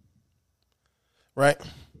mouth, right?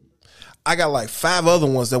 I got like 5 other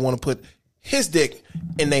ones that want to put his dick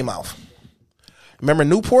in their mouth. Remember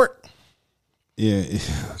Newport? Yeah. You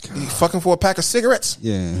fucking for a pack of cigarettes?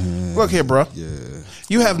 Yeah. Look here, bro. Yeah.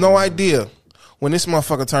 You have no idea when this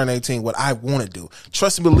motherfucker turn 18 what I want to do.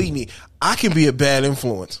 Trust and believe me, I can be a bad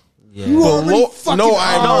influence. Yeah. You But already fucking no,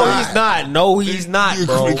 I are. know No, he's not. No, he's not,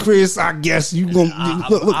 bro. Chris, I guess you gonna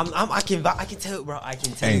look. I can tell, bro. I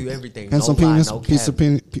can tell you everything. Hands No on lie, penis, no piece cap. of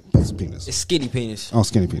penis, piece of penis. It's skinny penis. Oh,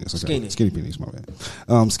 skinny penis. Okay. Skinny. Penis. My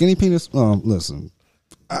bad. Skinny penis. Listen,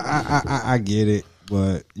 I get it,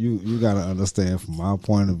 but you gotta understand from my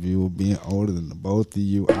point of view, being older than the both of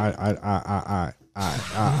you, I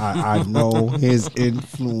know his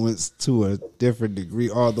influence to a different degree.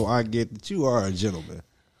 Although I get that you are a gentleman.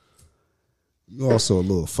 You also a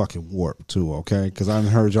little fucking warped too, okay? Because I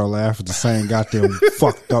heard y'all laugh at the same goddamn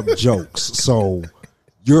fucked up jokes. So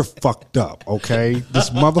you're fucked up, okay?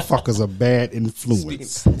 This motherfucker's a bad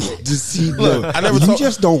influence. Just see, look, I never you told-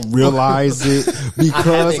 just don't realize it because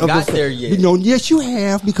haven't of got the. there yet. You know, yes, you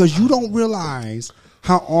have because you don't realize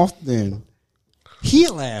how often he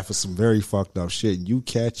laugh at some very fucked up shit and you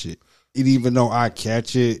catch it. And even though I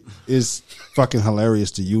catch it, it's fucking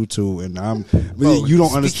hilarious to you too. And you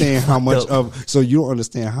don't understand how much you don't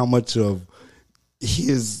understand how much of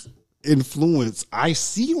his influence I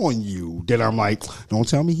see on you that I'm like, don't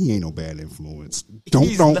tell me he ain't no bad influence.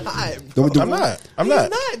 He's not, I'm not. I'm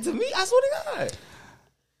not. Not to me. I swear to God.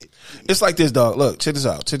 It's like this, dog. Look, check this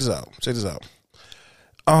out.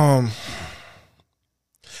 Oh,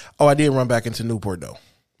 I did run back into Newport though.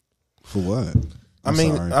 For what? I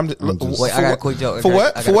mean, sorry. I'm just, Wait, I got a quick joke. For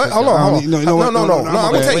what? For what? Hold on. No, I'm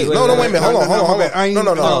gonna tell you. No, wait a minute. Hold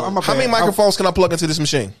on. I'm How many microphones can I plug into this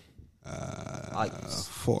machine? Like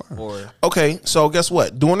 4. 4. Okay, so guess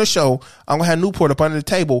what? During the show, I'm gonna have Newport up under the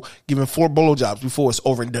table giving 4 blowjobs before it's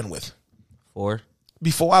over and done with. 4.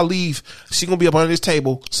 Before I leave, she gonna be up under this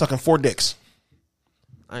table sucking 4 dicks.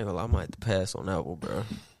 I ain't gonna lie. I might have to pass on that one, bro.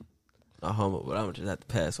 Not humble, but I'm gonna just have to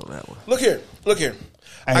pass on that one. Look here.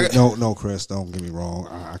 Hey, no, Chris, don't get me wrong.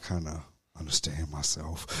 I kind of understand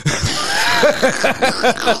myself.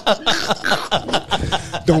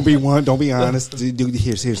 Don't be honest. Dude,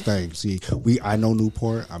 here's the thing. See, I know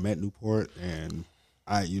Newport. I met Newport, and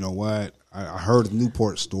you know what? I heard the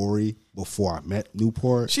Newport story before I met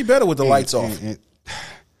Newport. She better with the lights off. And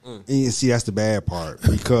you see, that's the bad part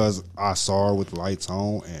because I saw her with the lights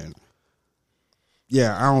on, and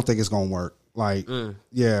yeah, I don't think it's gonna work. Like,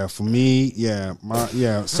 yeah, for me,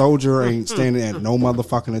 Soldier ain't standing at no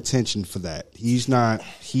motherfucking attention for that. He's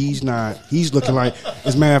looking like,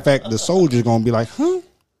 as a matter of fact, the Soldier's gonna be like, huh?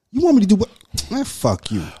 You want me to do what? Man,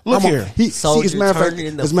 fuck you. Look here. Soldier As a matter of fact,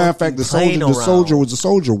 turning the the fucking plane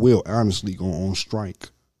Soldier will honestly go on strike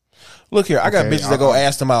Look here, I got Okay, bitches that go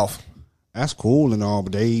ass to mouth. That's cool and all,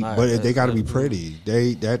 but they Right, got to be pretty.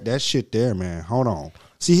 That shit there, man. Hold on.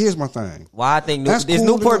 See, here's my thing. Why I think That's is cool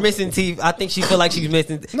Newport enough. missing teeth? I think she feel like she's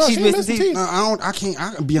missing. No, she's she ain't missing missing teeth. teeth. I can't.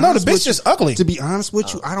 I can be No, the honest bitch with just you. ugly. To be honest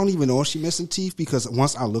with you, I don't even know if she missing teeth because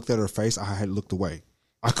once I looked at her face, I had looked away.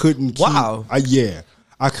 I couldn't. Wow.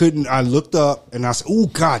 I couldn't. I looked up and I said, "Oh,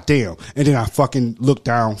 goddamn!" And then I fucking looked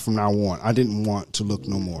down from now on. I didn't want to look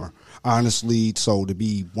no more. Honestly, so to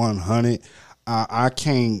be 100, I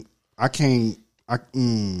can't.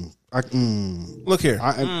 Look here.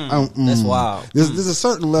 That's wild. There's a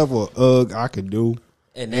certain level of ugh I could do,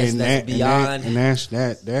 And that's beyond.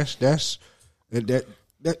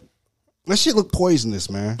 That shit look poisonous,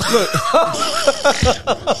 man.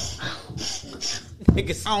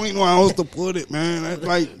 Niggas, I don't even know how else to put it, man. That's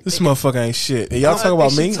like, This motherfucker ain't shit. And y'all talk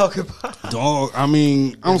about me? Talking about. dog. I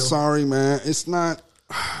mean, I'm sorry, man. It's not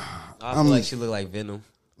I feel like she look like Venom.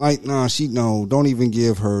 like don't even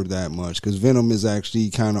give her that much because Venom is actually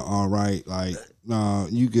kind of all right. Like, nah,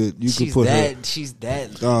 you could put her. She's that.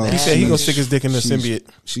 He said he gonna stick his dick in the symbiote.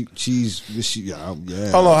 She's yeah.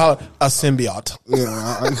 Hold on, a symbiote.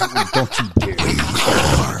 Yeah, don't you dare.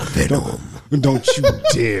 Don't you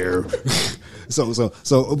dare. So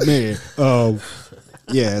man,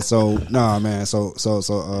 yeah, so nah man, so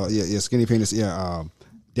yeah, skinny penis, yeah,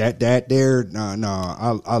 that there,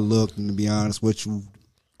 I looked, and to be honest with you,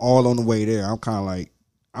 all on the way there, I'm kind of like,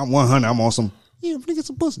 I'm 100, I'm on some, yeah, finna get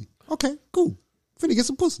some pussy. Okay, cool, finna get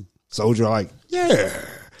some pussy. Soldier like, yeah,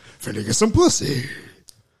 finna get some pussy.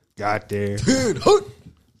 Got there,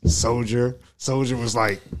 Soldier was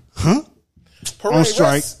like, huh? On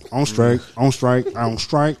strike.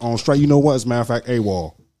 You know what? As a matter of fact,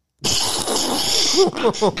 AWOL.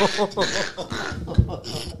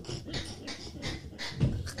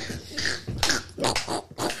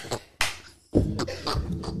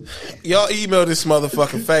 Y'all email this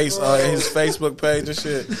motherfucker face his Facebook page and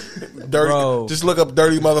shit. Dirty. Bro. Just look up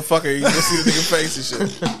dirty motherfucker. You just see the nigga face and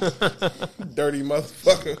shit. Dirty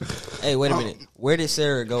motherfucker. Hey, wait a minute. Where did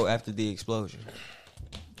Sarah go after the explosion?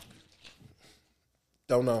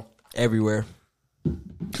 Don't know. Everywhere.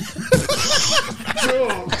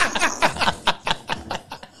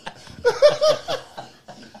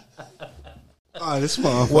 Oh, this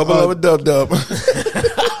motherfucker. Wubba lubba dub dub.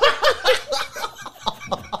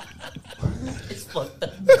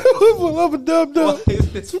 Wubba lubba dub dub.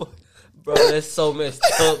 Bro, that's so messed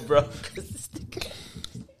up, bro.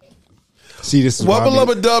 See, this is what I Wubba mean.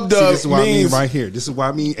 lubba dub See, dub this is what I mean means right here. This is what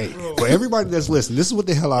I mean. Hey, for everybody that's listening, this is what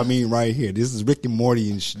the hell I mean right here. This is Rick and Morty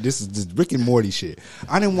and this is this Rick and Morty shit.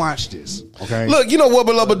 I didn't watch this. Okay, look, you know what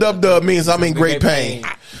Wubba lubba dub dub means. I'm in great pain.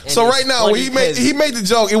 So And right it's now, when funny he made the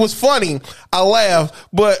joke, it was funny. I laughed,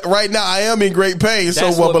 but right now I am in great pain. So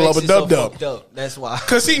That's what Wubba makes lubba it dub so dub. fucked up. That's why.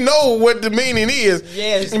 Cause he know what the meaning is.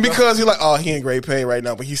 Yes, and bro. because he's like, oh, he in great pain right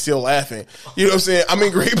now, but he's still laughing. You know what I'm saying? I'm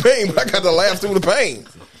in great pain, but I got to laugh through the pain.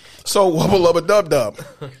 So Wubba lubba dub dub.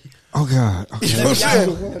 oh god. You Okay. know what I'm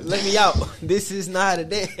saying? Let me out. This is not a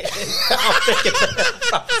day. I'm thinking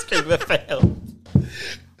I'm screaming for help.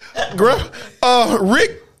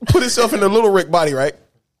 Rick put himself in the little Rick body, right?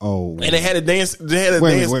 Oh, And they had a dance. They had a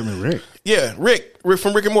wait a dance. minute, Rick. Yeah, Rick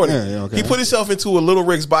from Rick and Morty. Yeah, okay. He put himself into a little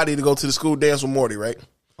Rick's body to go to the school dance with Morty, right?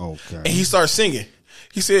 Okay. And he started singing.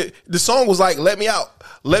 He said the song was like, "Let me out,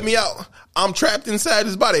 let me out. I'm trapped inside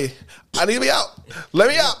his body. I need to be out. Let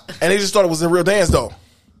me out." And they just thought it was a real dance though.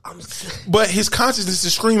 But his consciousness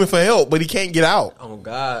is screaming for help, but he can't get out. Oh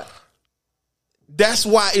God. That's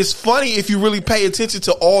why it's funny if you really pay attention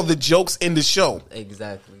to all the jokes in the show.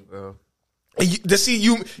 Exactly, bro. And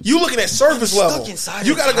you looking at surface stuck level. inside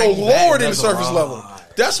You a got to go tiny lower bag. than the surface That's level. right.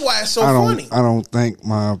 That's why it's so I funny. don't think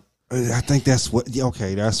I think that's what. Yeah,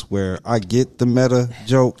 okay, that's where I get the meta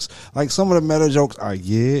jokes. Like some of the meta jokes I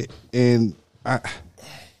get, and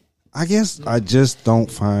I guess I just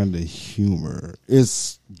don't find the humor.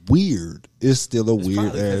 It's weird. It's still a weird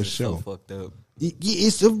Probably 'cause ass it's show. So fucked up.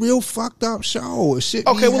 It's a real fucked up show. Shit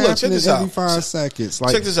Okay, be well, look, check happening this every out. 5 seconds.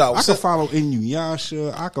 Like, Check this out. I So- could follow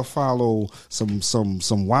Inuyasha. I could follow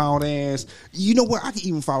some wild ass. You know what? I could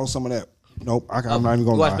even follow some of that. Nope, I'm not even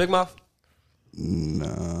gonna You watch lie. Big Mouth?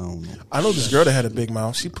 No, I know this girl that had a big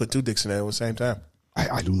mouth. She put 2 dicks in there at the same time.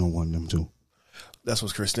 I do know one of them too. That's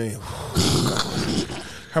what's Christine.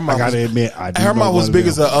 Her I mouth gotta was, admit, I do her know mouth was one big of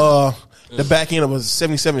as them. the back end of a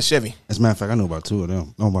 77 Chevy. As a matter of fact, I know about 2 of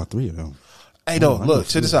them. No, about 3 of them. Hey, no, I know look, a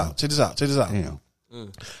check few this of out. Check this out. Check this out. Damn.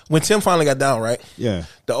 When Tim finally got down, right? Yeah.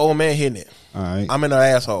 The old man hitting it. All right. I'm in her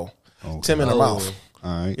asshole. Okay. Tim in her mouth.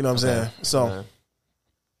 All right. You know what I'm saying? So, Okay.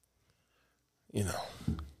 you know.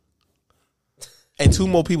 And 2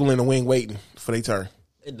 more people in the wing waiting for their turn.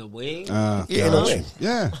 In the wing? Yeah, in the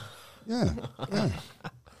wing.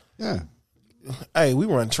 Yeah. Hey, we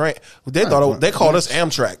run train. They called us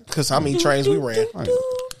Amtrak because how many trains we ran. Right.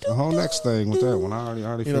 The whole next thing with that one, I already You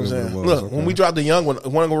know what I'm figured saying? what it was. Look, Okay. when we drop the young one,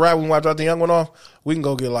 want to go ride when I drop the young one off, we can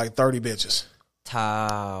go get like 30 bitches.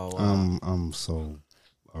 Tow. I'm so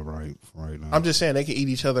all right now. I'm just saying they can eat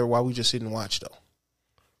each other while we just sit and watch though.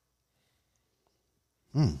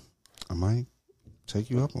 I might take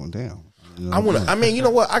you up on down. You know I want to. I mean, you know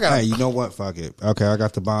what? I got. Hey, you know what? Fuck it. Okay, I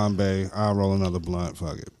got the Bombay. I'll roll another blunt.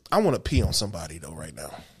 Fuck it. I want to pee on somebody though right now.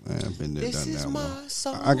 Man, I've been there, This done is that my one.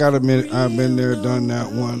 soul. I gotta admit, I've been there, done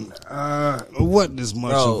that one. What this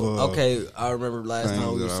much Bro, of a okay, I remember last thing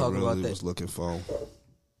time we that was I talking really about that. was looking for.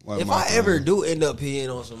 Like If my I ever thing. do end up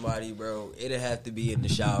peeing on somebody, bro, it'd have to be in the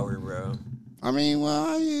shower, bro. I mean, well,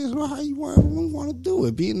 how you want to do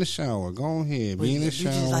it? Be in the shower. Go ahead. Be in the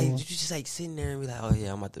shower. You just like sitting there and be like, oh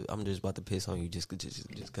yeah, I'm just about to piss on you just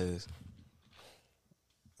cause.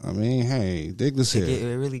 I mean, hey, dig this It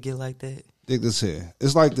here. really get like that? Dig this here.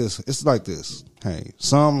 It's like this. It's like this. Hey,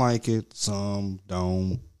 some like it, some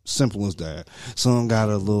don't. Simple as that. Some got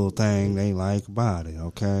a little thing they like about it.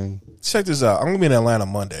 Okay. Check this out. I'm gonna be in Atlanta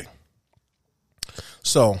Monday,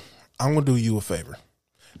 so I'm gonna do you a favor.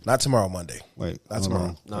 Not tomorrow, Monday. Wait. Not hold tomorrow.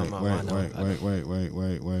 on. No, Wait, I know.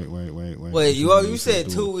 Wait. Wait, you said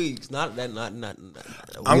 2 weeks, not that, not. I'm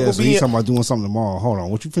Yeah, gonna so be you in, talking about doing something tomorrow. Hold on.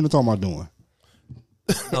 What you finna talk about doing?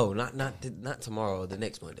 No, not tomorrow. The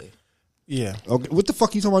next Monday. yeah. Okay. What the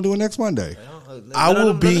fuck you talking about doing next Monday? I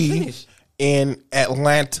will be in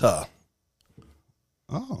Atlanta.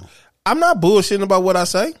 Oh. I'm not bullshitting about what I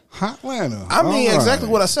say. Hotlanta. I mean All exactly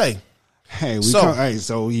right. what I say. Hey, So-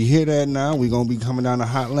 so you hear that now? We're gonna be coming down to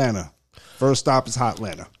Hotlanta. First stop is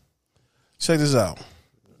Hotlanta. Check this out.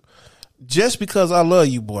 Just because I love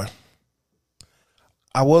you, boy,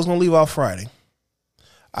 I was gonna leave out Friday.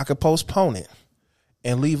 I could postpone it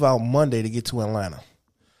and leave out Monday to get to Atlanta.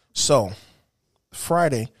 So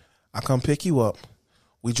Friday, I come pick you up.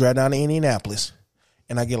 We drive down to Indianapolis,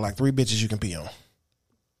 and I get like 3 bitches you can pee on.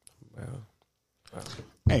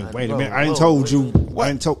 Hey, wait a Whoa, minute. I ain't whoa. told you. I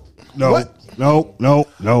ain't told. No, What? no.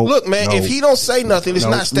 Look, man, no, if he don't say nothing, it's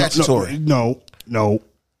no, not statutory. No.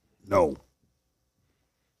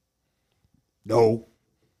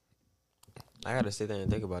 I gotta sit there and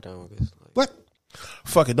think about that one. 'Cause, like, What?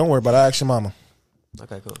 Fuck it, don't worry about it. I ask your mama.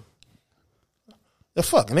 okay, cool. The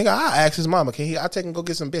fuck, nigga, I ask his mama. Can he? I take him go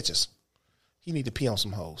get some bitches. He need to pee on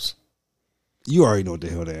some hoes. You already know what the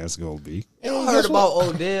hell the answer gonna be. And I guess heard what?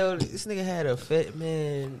 about Odell. This nigga had a fat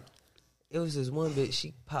man. It was this one bitch.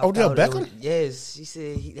 She popped Odell out. Beckham? Yes, she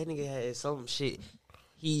said that nigga had some shit.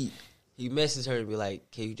 He messaged her and be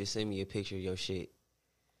like, "Can you just send me a picture of your shit?"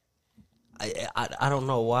 I don't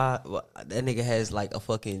know why that nigga has like a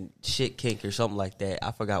fucking shit kink or something like that.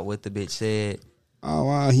 I forgot what the bitch said. Oh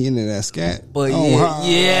wow, he into that scat. But oh, yeah, wow.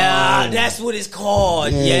 yeah, that's what it's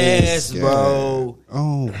called. Yes, scat. bro.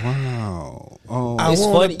 Oh wow. Oh, I It's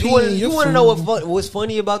wanna funny. pee You in your want to know what's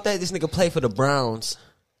funny about that? This nigga play for the Browns.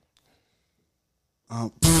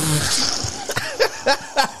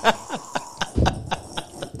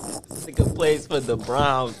 This nigga plays for the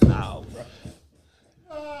Browns now, bro.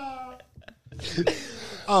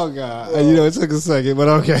 oh god. You know, it took a second, but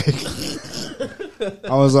okay.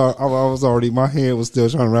 I was already. My hand was still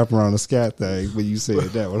trying to wrap around the scat thing, but you said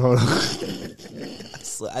that one. Hold on.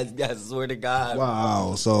 I swear to God.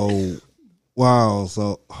 Wow. So.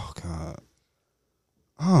 Oh god.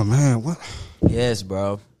 Oh man, what? Yes,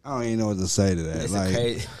 bro. I don't even know what to say to that. It's like,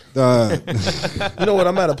 crazy. You know what?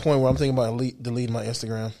 I'm at a point where I'm thinking about deleting my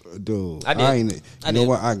Instagram. dude, I did. ain't. I You know did.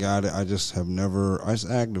 what? I got it. I just have never. I just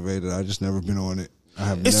activated. I just never been on it. I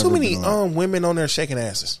have. It's never too many been on it. women on there shaking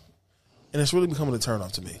asses, and it's really becoming a turn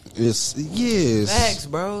off to me. It's yes. Facts,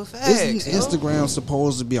 bro. Facts. Isn't bro. Instagram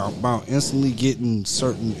supposed to be about instantly getting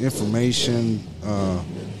certain information?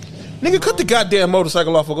 Nigga, cut the goddamn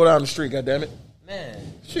motorcycle off or go down the street. Goddamn it,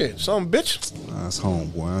 Man. shit, some bitch. That's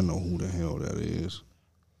homeboy. I know who the hell that is.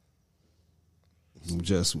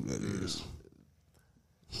 Just who that is.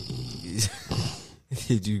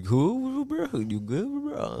 Did you good, bro? You good,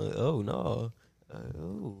 bro? Oh no.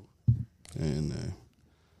 Oh. And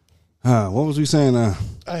what was we saying? I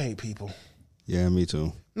hate people. Yeah, me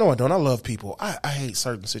too. No, I don't. I love people. I hate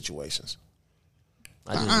certain situations.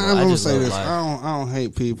 I'm gonna say love this. life. I don't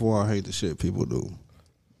hate people. I hate the shit people do.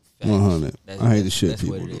 Facts. 100. That's- I hate the shit that's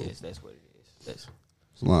people what it do. is. That's what it is. That's.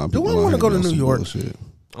 A lot of Do I people wanna out go here to doing New some York? bullshit.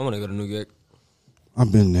 I want to go to New York.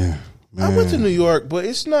 I've been there. Man. I went to New York, but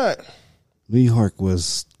it's not. New York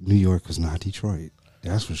was not Detroit.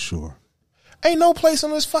 That's for sure. Ain't no place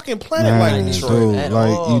on this fucking planet like Detroit. Dude, At like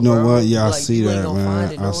all, you know bro. what? Yeah, I Like, see you ain't that, gonna find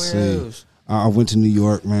man. it I nowhere see. else. I went to New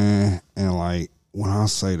York, man, and like when I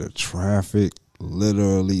say the traffic,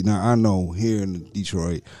 literally. Now I know here in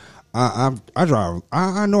Detroit, I drive.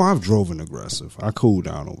 I know I've driven aggressive. I cooled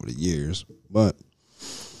down over the years, but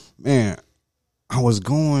man, I was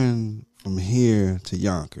going from here to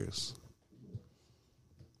Yonkers.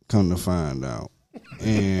 Come to find out,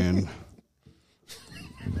 and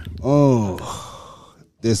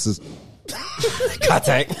this is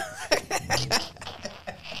Contact.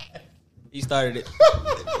 He started it.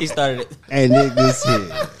 and niggas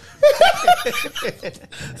here.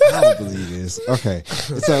 I don't believe this. Okay,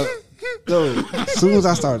 so dude, as soon as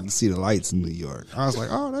I started to see the lights in New York, I was like,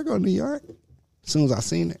 "Oh, there go New York." As soon as I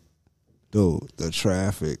seen it, dude, the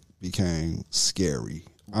traffic became scary.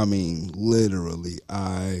 I mean, literally,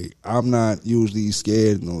 I'm not usually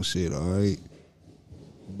scared of no shit, all right,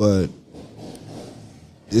 but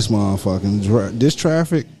this motherfucking this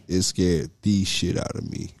traffic is scared the shit out of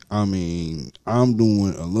me. I mean, I'm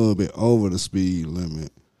doing a little bit over the speed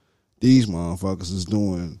limit. These motherfuckers is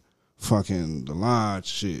doing fucking the large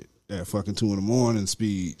shit at fucking 2 a.m.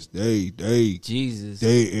 speeds. Jesus.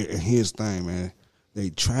 And here's the thing, man. They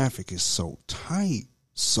traffic is so tight.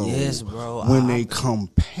 So Yes, bro. when they come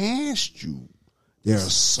past you, they're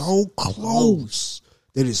so close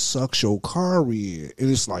that it sucks your car in. And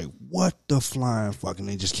it's like, what the flying fucking,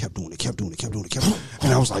 they just kept doing it.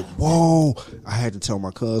 And I was like, whoa. I had to tell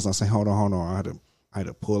my cousin, I said, hold on. I had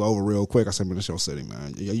to pull over real quick. I said, man, this your city,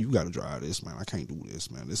 man. Yeah, you got to drive this, man. I can't do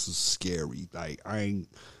this, man. This is scary. Like, I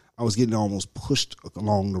was getting almost pushed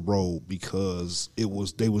along the road because they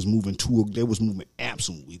was moving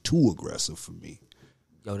absolutely too aggressive for me.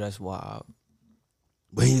 Yo, that's wild.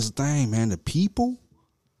 But here's the thing, man. The people,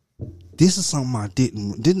 this is something I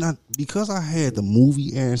didn't because I had the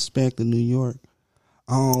movie aspect of New York.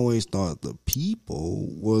 I always thought the people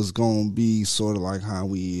was gonna be sort of like how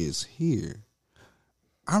we is here.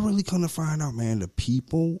 I really couldn't find out, man. The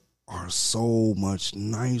people are so much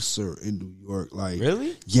nicer in New York. Like,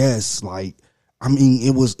 Really? Yes. Like, I mean,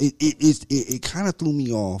 it kind of threw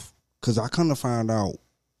me off because I couldn't find out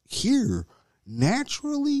here.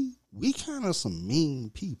 Naturally, we kind of some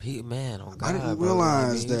mean people. Man, oh God, I didn't bro.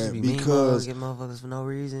 realize Like, that you just be because mean motherfuckers for no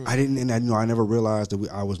reason. I didn't, and I never realized that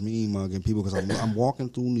I was mean mugging people because I'm walking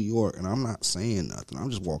through New York and I'm not saying nothing.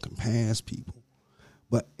 I'm just walking past people.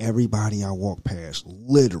 But everybody I walk past,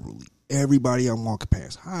 literally everybody I'm walking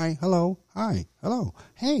past, hi, hello, hi, hello,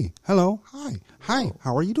 hey, hello, hi,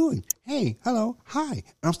 how are you doing? Hey, hello, hi. And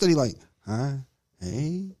I'm steady like, hi,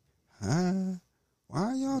 hey, hi. Why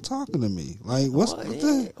are y'all talking to me? Like, what's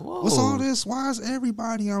all this? Why is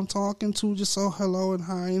everybody I'm talking to just so hello and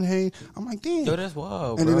hi and hey? I'm like, damn. Yo, that's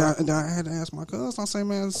wild, And bro. then I had to ask my cousin. I say,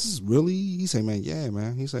 man, this is really. He say, man, yeah,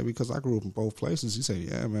 man. He said because I grew up in both places. He said,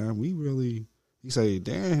 yeah, man, we really. He said,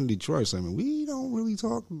 Dan in Detroit, I mean, we don't really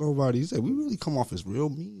talk to nobody. He said, we really come off as real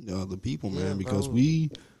mean to other people, man, because bro. we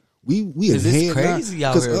Cause it's crazy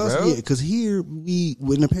out here, bro. Yeah, because here in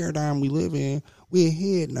the paradigm we live in, we a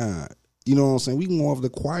head nod. You know what I'm saying? We more of the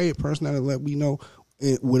quiet personality that let we know.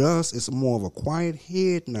 With us, it's more of a quiet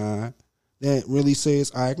head nod that really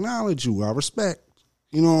says, I acknowledge you, I respect.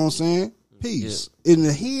 You know what I'm saying? Peace. Yeah. And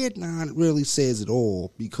the head nod really says it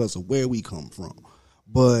all because of where we come from.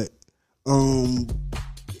 But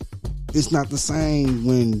it's not the same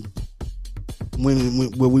when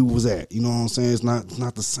where we was at, you know what I'm saying? It's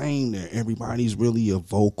not the same there. Everybody's really a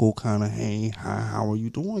vocal kind of, hey, hi, how are you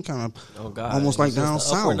doing? Kind of, almost like down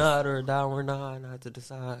south. Upward nod or a downward nod, not to the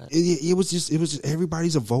side. It was just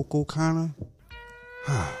everybody's a vocal kind of.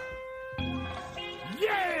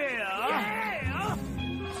 Yeah.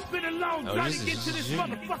 It's been a long time to get to this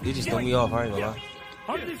motherfucker. You just threw me off, I ain't gonna lie.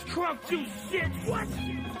 On this crunk juice shit, what?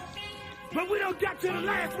 But we don't got to the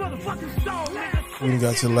last motherfucking song, man. We done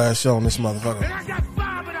got to the last show on this motherfucker. And I got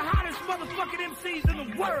 5 of the hottest motherfucking MCs in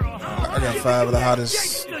the world. I got 5 of the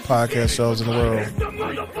hottest podcast shows in the world. It's the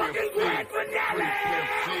motherfucking grand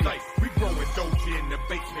finale. We growing doja in the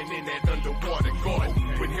basement in that underwater garden.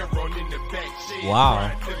 With Heron in the back shit.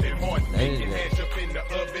 Wow.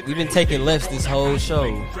 We've been taking lefts this whole show.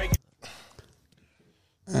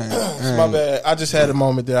 My bad. I just had a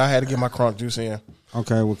moment there. I had to get my crunk juice in.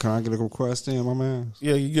 Okay, well, can I get a request in, my man?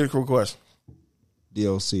 Yeah, you get a request.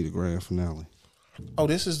 DLC, the grand finale. Oh,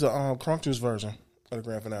 this is the crunk juice version of the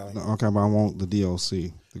grand finale. No, okay, but I want the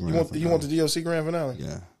DLC. You want the DLC grand finale?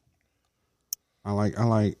 Yeah. I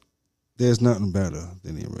like. There's nothing better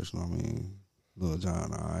than the original. I mean, Lil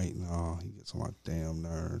Jon, all right, no, he gets on my damn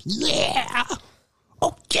nerves. Yeah.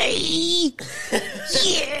 Okay.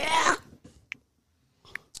 Yeah.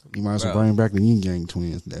 You might as well bring back the Yin Yang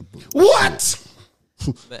Twins. That What?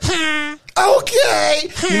 Okay.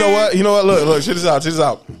 You know what? Look, check this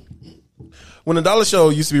out. When the Dollar Show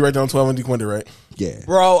used to be right down 12 and DeQuinta, right? Yeah.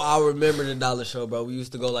 Bro, I remember the Dollar Show, bro. We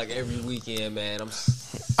used to go like every weekend, man.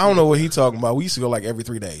 I don't know what he talking about. We used to go like every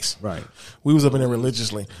 3 days. Right. We was up in there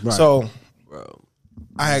religiously. Right. So, bro,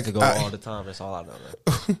 I had to go all the time. That's all I know,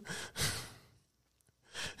 man.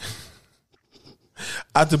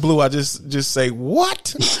 Out the blue, I just say,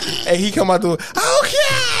 what? And he come out the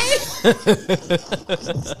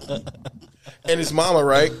okay. And his mama,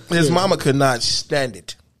 right? His mama could not stand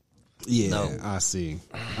it. Yeah, No. I see.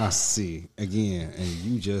 Again, and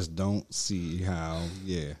you just don't see how,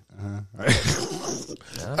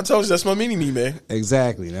 I told you that's my mini-me, man.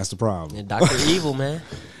 Exactly. That's the problem. And Dr. Evil, man.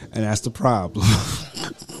 And that's the problem.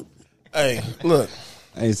 Hey, look.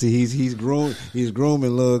 Hey, see, he's grooming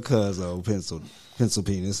little cuzzo, pencil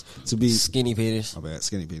penis, to be Skinny penis. my bad,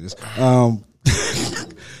 skinny penis. To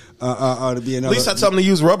be another. At least I tell him to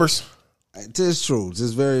use rubbers. It's true. It's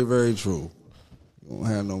very, very true. You won't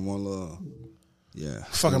have no more love. Yeah.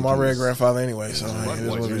 Fucking my red grandfather anyway, so it is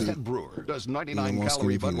what it Budweiser's is. head brewer. Does No 99 more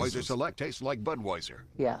calorie skinny Budweiser penises. Select taste like Budweiser?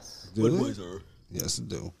 Yes. Do it? Yes, it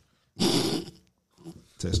do.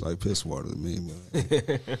 Tastes like piss water to me,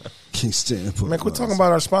 man. Can't stand it. Man, quit talking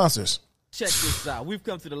about our sponsors. Check this out. We've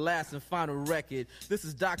come to the last and final record. This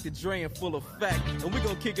is Dr. Dre in full effect. And we're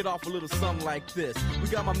going to kick it off a little something like this. We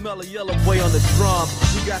got my Mellow Yellow boy on the drum.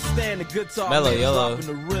 We got Stan the guitar Mellow man Yellow. dropping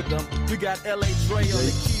the rhythm. We got L.A. Dre on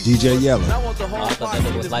the keyboard. DJ Yellow. And I want the whole I thought that body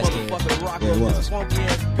nigga in was this light-skinned. motherfucker rock Yeah, it on was. this funky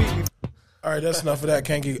ass beat. All right, that's enough of that.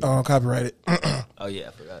 Can't get copyrighted. Oh, yeah,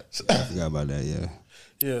 I forgot. Forgot about that, yeah.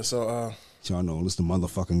 Yeah, so Y'all know this the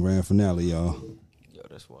motherfucking grand finale, y'all. Yo,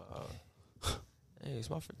 that's wild. Hey, it's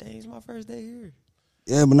my first day here.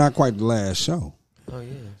 Yeah, but not quite the last show. Oh,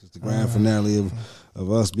 yeah. It's the grand finale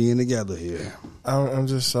of us being together here. I'm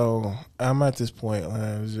at this point,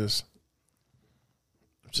 man. I'm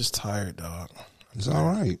just tired, dog. It's all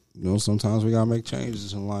right. You know, sometimes we gotta make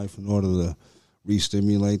changes in life in order to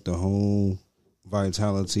re-stimulate the whole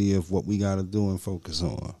vitality of what we gotta do and focus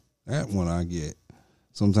on. That one I get.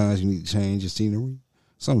 Sometimes you need to change your scenery.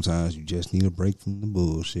 Sometimes you just need a break from the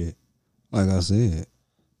bullshit. Like I said,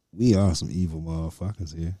 we are some evil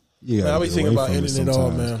motherfuckers here. You Man, I gotta be get thinking away about from ending it all,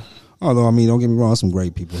 sometimes. man. Although, I mean, don't get me wrong, there's some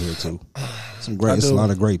great people here too. It's a lot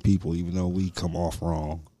of great people, even though we come off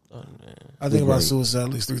wrong. Oh, man. I think about great. suicide at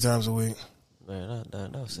least 3 times a week. Man,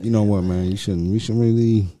 no, You know what, man? We shouldn't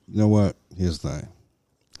really. You know what? Here's the thing.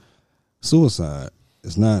 Suicide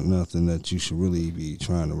is not nothing that you should really be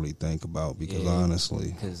trying to really think about because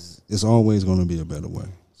honestly, it's always going to be a better way.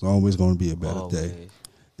 It's always going to be a better day.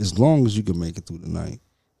 As long as you can make it through the night,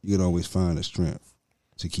 you can always find the strength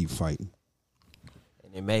to keep fighting.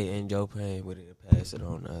 And it may end your pain, but it'll pass it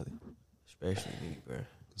on to others. Especially me, bro.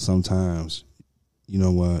 Sometimes, you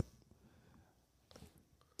know what?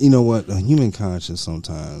 The human conscience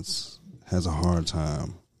sometimes has a hard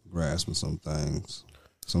time grasping some things.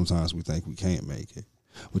 Sometimes we think we can't make it.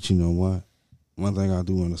 But you know what? One thing I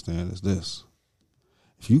do understand is this.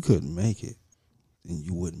 If you couldn't make it, then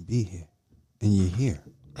you wouldn't be here. And you're here.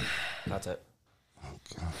 Not that. Oh,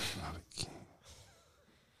 God, not again.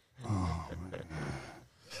 Oh, man.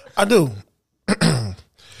 I do.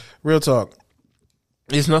 Real talk.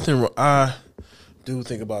 There's nothing wrong. I do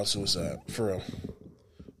think about suicide, for real.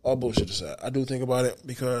 All bullshit aside. I do think about it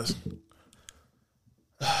because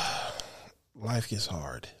life gets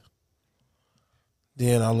hard.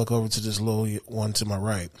 Then I look over to this little one to my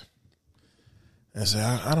right and say,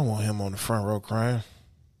 I don't want him on the front row crying.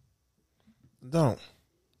 Don't.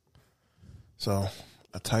 So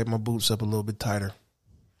I tighten my boots up a little bit tighter.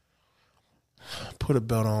 Put a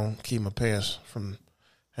belt on, keep my pants from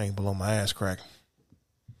hanging below my ass crack.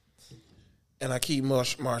 And I keep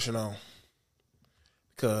marching on.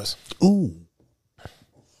 Because Ooh.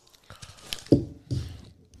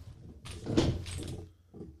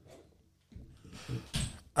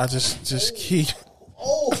 I just keep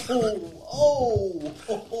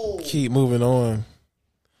keep moving on.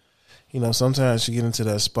 You know, sometimes you get into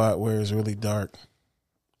that spot where it's really dark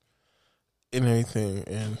and everything,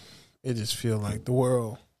 and it just feel like the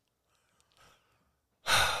world.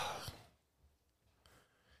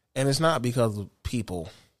 And it's not because of people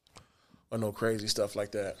or no crazy stuff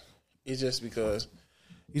like that. It's just because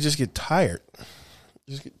you just get tired.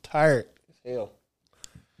 You just get tired as hell.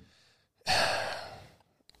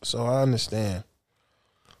 So I understand.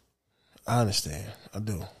 I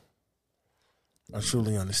do. I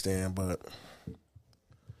truly understand, but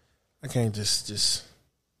I can't just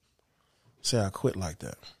say I quit like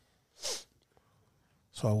that.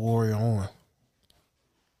 So I warrior on.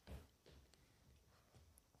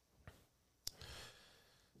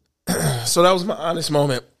 So that was my honest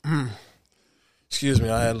moment. Excuse me,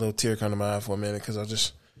 I had a little tear come to my eye for a minute because I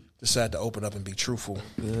just decided to open up and be truthful.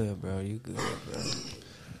 Good, bro. You good, bro.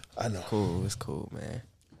 I know. Cool. It's cool, man.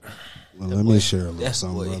 Well, let me share a little That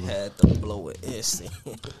something, boy brother. had to blow it instant.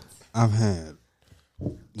 I've had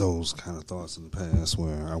those kind of thoughts in the past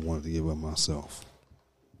where I wanted to give up myself.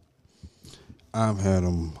 I've had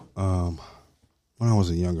them when I was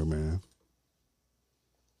a younger man.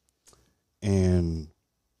 And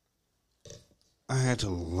I had to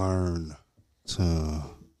learn to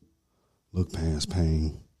look past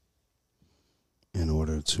pain in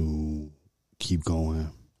order to keep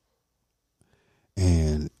going.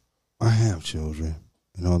 And I have children,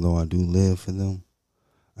 and although I do live for them,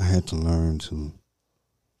 I had to learn to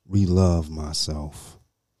re-love myself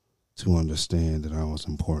to understand that I was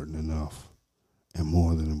important enough and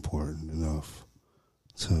more than important enough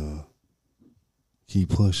to keep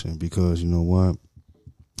pushing, because you know what?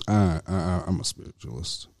 I'm a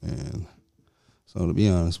spiritualist, and so to be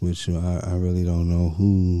honest with you, I really don't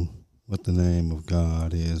know what the name of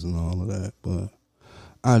God is and all of that, but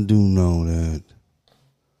I do know that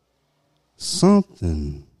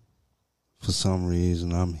something, for some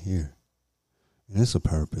reason, I'm here, and it's a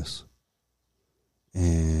purpose,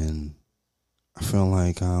 and I feel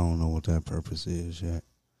like I don't know what that purpose is yet,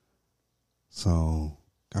 so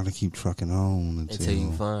gotta keep trucking on until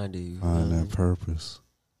you find it. Find that purpose.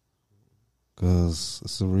 Because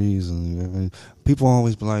it's the reason. People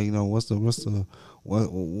always be like, you know, what's the meaning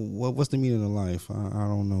of life? I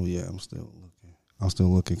don't know yet. I'm still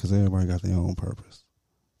looking because everybody got their own purpose.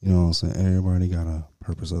 You know what I'm saying? Everybody got a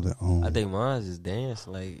purpose of their own. I think mine is dance.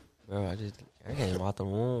 Like, bro, I came out the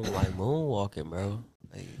room like moonwalking, bro.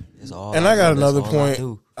 Like, it's all. And I got another point.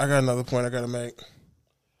 I got another point I got to make.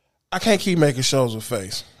 I can't keep making shows with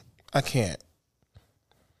face. I can't.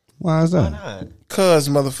 Why is that? Why not? Cause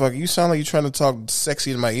motherfucker, you sound like you're trying to talk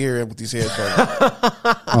sexy in my ear with these headphones.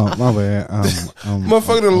 Oh, my bad.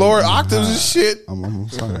 Motherfucker, the lower octaves and shit. I'm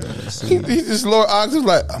sorry. He just lower octaves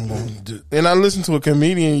like I'm going to do. And I listened to a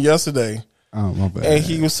comedian yesterday. Oh, my bad. And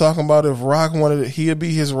he was talking about if Rock wanted it, he'd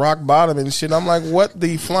be his rock bottom and shit. I'm like, what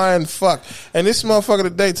the flying fuck? And this motherfucker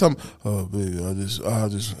today told me, oh baby,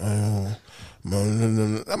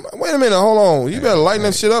 wait a minute, hold on. You better lighten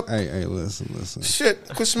that shit up. Hey, listen. Shit,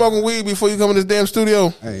 quit smoking weed before you come in this damn studio.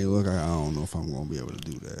 Hey, look, I don't know if I'm gonna be able to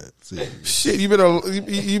do that. See, shit, you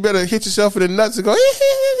better hit yourself in the nuts and go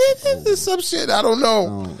some shit. I don't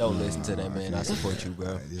know. Don't listen to that, man. I support you,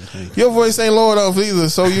 bro. Your voice ain't low enough either,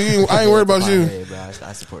 so I ain't worried about you. Head, bro.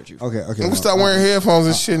 I support you. Okay. We start wearing headphones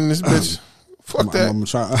and shit in this bitch. Fuck that. I'm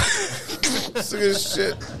trying. Sick of this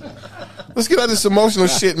shit. Let's get out of this emotional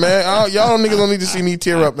shit, man. Y'all niggas don't need to see me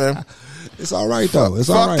tear up, man. It's all right though. It's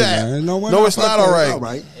all right, that. man. No, it's not all right. It's all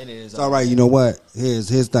right. It is. It's all right. You know what? Here's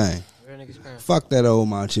his thing. Fuck that old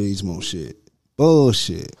machismo shit.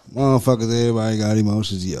 Bullshit. Motherfuckers, everybody got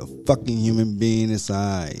emotions. You're a fucking human being. It's all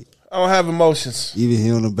right. I don't have emotions. Even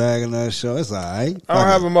here on the bag of that show, it's all right. I don't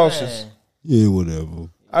have emotions. Yeah, whatever.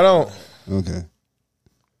 I don't. Okay.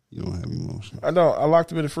 You don't have emotions. I don't. I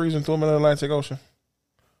locked him in the freezer and threw him in the Atlantic Ocean.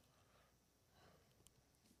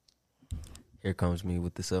 Here comes me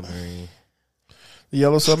with the submarine. The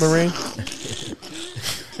yellow submarine?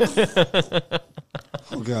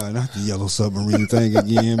 Oh, God, not the yellow submarine thing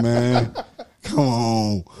again, man. Come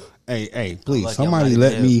on. Hey, please, like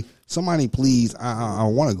somebody please, I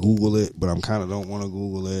want to Google it, but I'm kind of don't want to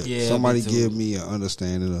Google it. Yeah, somebody give me an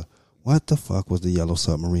understanding of what the fuck was the yellow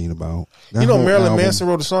submarine about. You know Marilyn Manson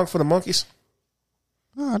wrote a song for the Monkees?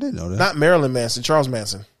 No, I didn't know that. Not Marilyn Manson, Charles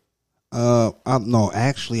Manson. No,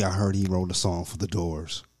 actually, I heard he wrote a song for the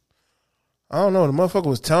Doors. I don't know. The motherfucker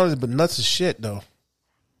was talented, but nuts as shit, though.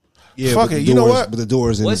 Yeah, fuck it. You know what? But the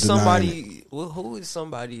Doors in What's the somebody? Who is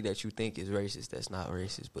somebody that you think is racist that's not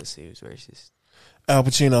racist but seems racist? Al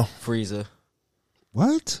Pacino. Frieza.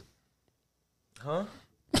 What? Huh?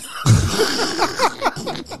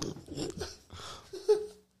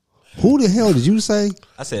 Who the hell did you say?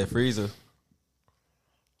 I said Frieza.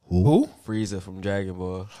 Who? Frieza from Dragon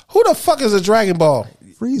Ball. Who the fuck is a Dragon Ball?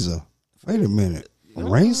 Frieza. Wait a minute.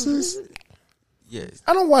 Racist? Yes.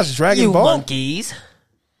 I don't watch Dragon You Ball. monkeys.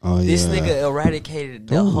 Oh, yeah. This nigga eradicated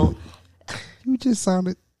the whole. You just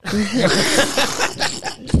sounded. You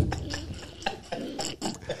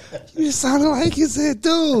just sounded like you said,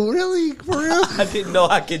 dude, really? For real? I didn't know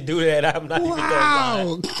I could do that. I'm not even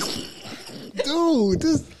Wow. Dude,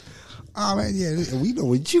 this. Oh, man, yeah, we know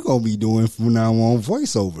what you going to be doing from now on,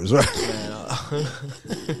 voiceovers, right?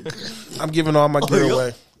 I'm giving all my gear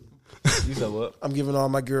away. You said what? I'm giving all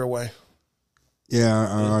my gear away. Yeah,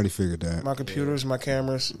 I already figured that. My computers, my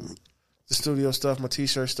cameras. the studio stuff, my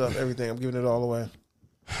T-shirt stuff, everything. I'm giving it all away.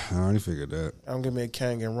 I already figured that. I'm giving me a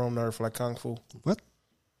Kang and Rome Nerf like Kung Fu. What?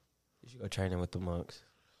 You should go training with the monks.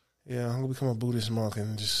 Yeah, I'm gonna become a Buddhist monk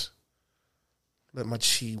and just let my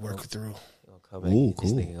chi work through. Come back, Ooh,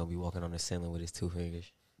 this cool. nigga gonna be walking on the ceiling with his 2 fingers.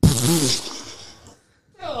 This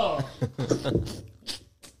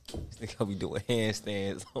nigga gonna be doing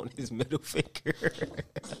handstands on his middle finger.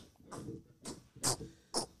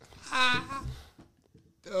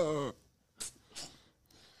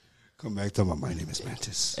 Come back to my name is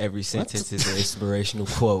Mantis. Every sentence is an inspirational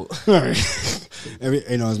quote. Right.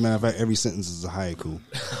 As a matter of fact, every sentence is a haiku.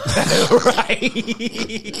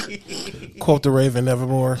 Right. Quote the Raven,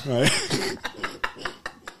 nevermore. Right.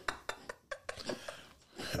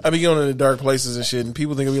 I be going into dark places and shit, and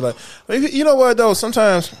people think it'll be like, you know what though?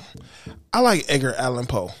 Sometimes I like Edgar Allan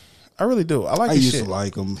Poe. I really do. I like I his used shit. to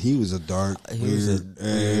like him. He was a dark, weird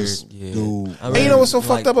ass yeah. dude. I And you know what's so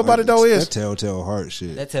fucked up about it though is that Telltale Heart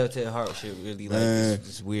shit. That Telltale Heart shit really like Man.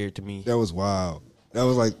 it's weird to me. That was wild. That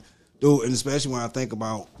was like, dude, and especially when I think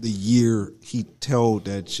about the year he told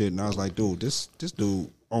that shit, and I was like, dude, this dude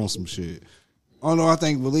on some shit. Oh no, I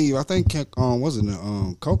think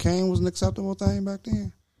cocaine was an acceptable thing back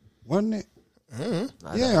then, wasn't it? I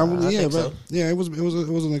Yeah, think so. yeah, it was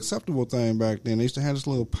an acceptable thing back then. They used to have this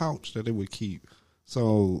little pouch that they would keep.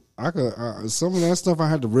 So some of that stuff I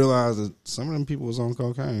had to realize that some of them people was on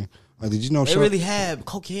cocaine. Like, did you know? They really had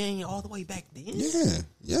cocaine all the way back then.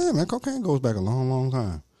 Yeah, man, cocaine goes back a long, long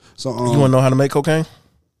time. So you want to know how to make cocaine?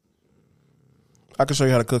 I can show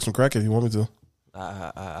you how to cook some crack if you want me to.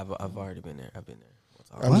 I've already been there. I've been there.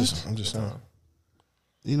 I'm just saying.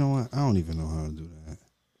 You know what? I don't even know how to do that.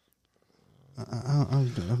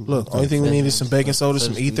 Look, only thing we need is some baking soda,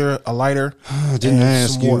 some ether, a lighter. I didn't and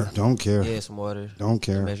ask some you. water. Don't care. Yeah, some water. Don't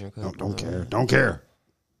care. Measuring cup. Don't care. Don't care.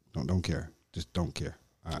 Don't care. Just don't care.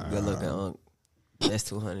 Good looking, that's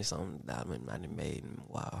 200 something diamond I done made.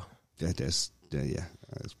 Wow. Yeah.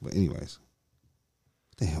 But anyways,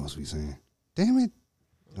 what the hell was we saying? Damn it.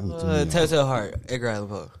 Telltale Heart, Edgar Allan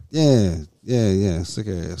Poe. Yeah. Sick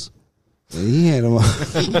ass. Yeah, he had him.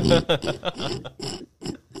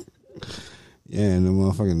 Yeah, and the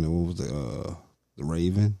motherfucking what was the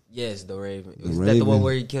Raven? Yes, the Raven. The Was that Raven. the one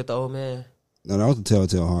where he killed the old man? No, that was the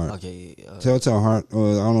Telltale Heart. Okay. Telltale Heart. I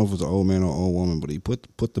don't know if it was an old man or old woman, but he put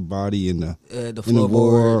the body in the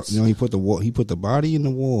floorboards. You know, he put the body in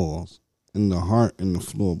the walls and the heart in the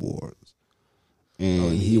floorboards.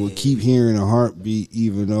 And he would keep hearing a heartbeat,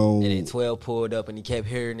 even though. And then 12 pulled up, and he kept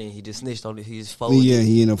hearing it. He just snitched on it. He just folded. Yeah,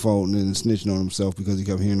 he ended up folding and snitching on himself because he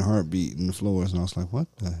kept hearing the heartbeat in the floors. And I was like, "What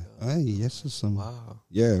the? Hey, yes, is some. Wow.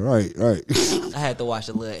 Yeah, right. I had to watch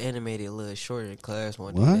a little animated little short in class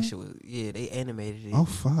one day. What? That shit was, they animated it. Oh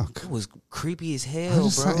fuck! It was creepy as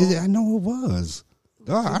hell, bro. I know it was.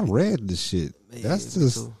 Dog, I read the shit. Man, That's me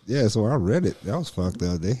just too. yeah. So I read it. That was fucked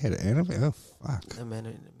up. They had an anime. Oh fuck! That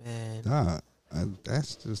man. Dog,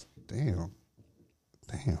 that's just damn.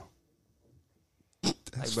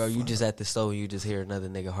 Like, bro, you just at the store, you just hear another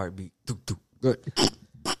nigga heartbeat. Doo doo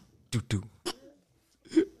doo doo.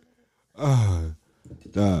 Dog.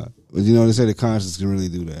 But you know they say the conscience can really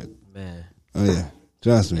do that. Man, Oh yeah,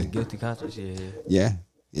 trust me. guilty conscience. Yeah.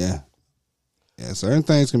 Yeah. Certain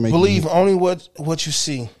things can make Believe you, only what you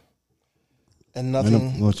see, and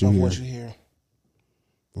nothing what you of hear. what you hear.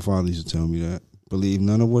 My father used to tell me that. Believe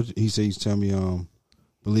none of what he said. He used to tell me,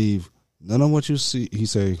 believe none of what you see. He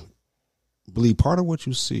say, believe part of what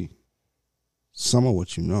you see, some of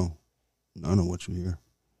what you know, none of what you hear.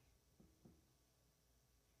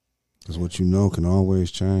 Because what you know can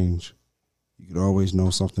always change. You could always know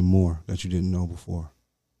something more that you didn't know before.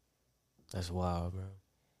 That's wild, bro.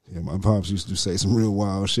 Yeah, my pops used to say some real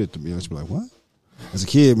wild shit to me. I used to be like, what? As a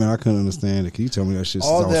kid, man, I couldn't understand it. Can you tell me that shit since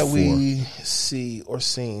All I was that 4? we see or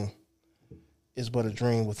seen is but a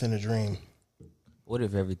dream within a dream. What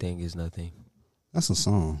if everything is nothing? That's a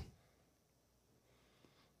song.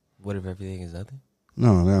 What if everything is nothing?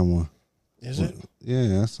 No, that one. Is it? Yeah,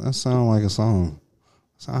 that sound like a song.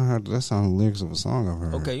 That sound lyrics of a song I've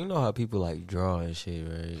heard. Okay, you know how people like draw and shit,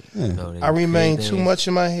 right? Yeah. You know, they I remain create too things. much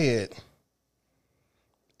in my head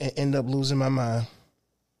and end up losing my mind.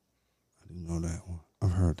 I didn't know that one.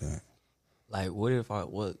 I've heard that. Like, what if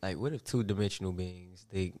 2-dimensional beings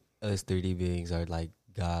think us 3D beings are like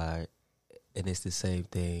God, and it's the same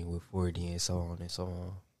thing with 4D and so on and so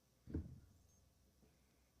on.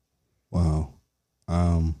 Wow.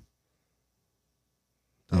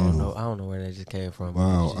 I don't know where that just came from.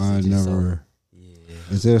 Wow, It I just never. yeah.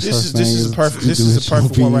 Is there This such thing is as a perfect- a this is a two-dimensional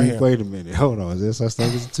perfect one right being? here. Wait a minute. Hold on. Is there such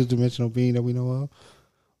thing as a 2-dimensional being that we know of?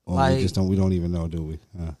 Or Like- we don't even know, do we?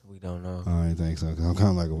 We don't know. I don't think so. 'Cause I'm kind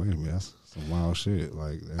of like, wait a minute. some wild shit.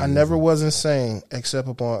 Like I never was insane except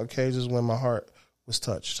upon occasions when my heart was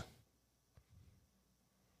touched.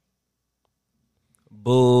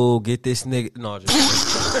 Boo, get this nigga. No,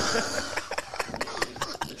 just.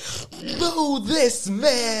 Boo, this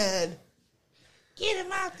man. Get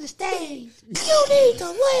him out the stage. You need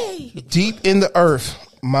to leave. Deep in the earth,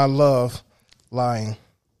 my love lying,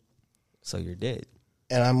 So you're dead.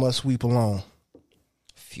 and I must weep alone.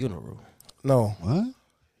 Funeral. No. What?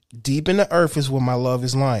 Deep in the earth is where my love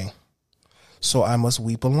is lying, so I must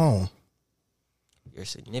weep alone. Your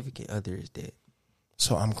significant other is dead.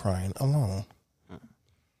 So I'm crying alone.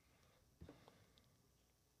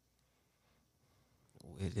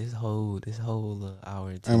 With this whole hour.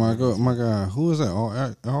 And Hey, my God, who is that?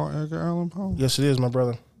 All Edgar Allan Poe? Yes, it is, my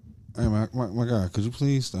brother. Hey, my God, could you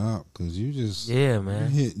please stop? Because you just man.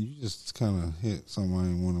 you just kind of hit something I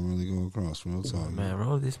didn't want to really go across. Real talk, Man,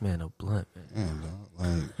 roll this man a blunt, man. Damn, dog.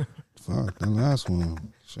 Like, fuck, that last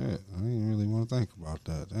one. Shit, I didn't really want to think about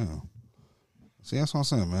that. Damn. See, that's what I'm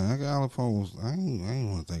saying, man. Edgar Allan Poe was, I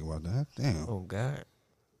ain't want to think about that. Damn. Oh, God.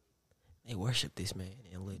 They worship this man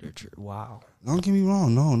in literature. Wow. Don't get me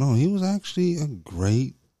wrong. No. He was actually a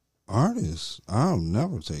great artist. I'll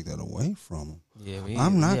never take that away from him. Yeah,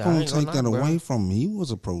 I'm not going to take that away from him. He was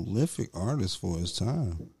a prolific artist for his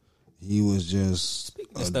time. He was just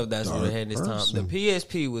Speaking of stuff that's ahead of his time. The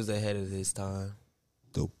PSP was ahead of his time.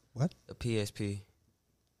 The what? The PSP.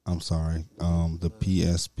 I'm sorry. The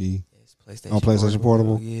PSP. It's PlayStation. PlayStation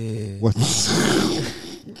Portable. Yeah. What?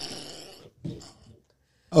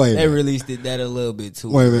 Oh, wait. They released that a little bit too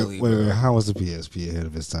Wait. How was the PSP ahead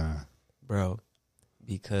of its time, bro?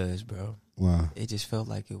 Because, bro. Why? It just felt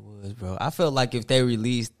like it was, bro. I felt like if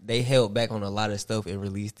they held back on a lot of stuff and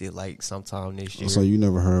released it like sometime this year. So you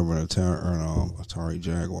never heard of an Atari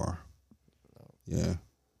Jaguar? Yeah,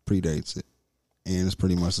 predates it, and it's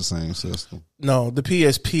pretty much the same system. No, the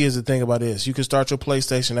PSP is the thing about this. You can start your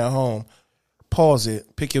PlayStation at home, pause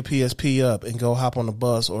it, pick your PSP up, and go hop on a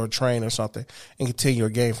bus or a train or something and continue your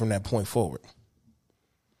game from that point forward.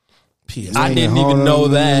 PSP. I didn't even know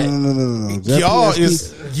that. No. Y'all The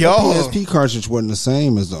PSP cartridge wasn't the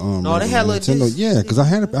same as the No, they had Nintendo. legit- Yeah, because I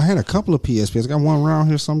had a couple of PSPs. I got one around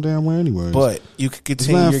here some damn where anyway. But you can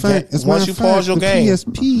continue your game. Once you pause your game,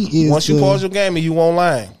 PSP is once you pause your game and you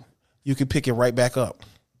online, you can pick it right back up.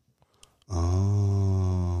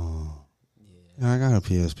 Oh, yeah. I got a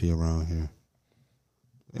PSP around here.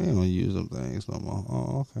 They don't use them things no more.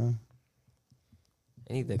 Oh, okay.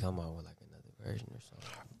 They need to come out with like another version or something.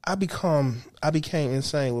 I became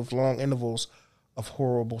insane with long intervals of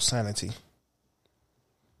horrible sanity.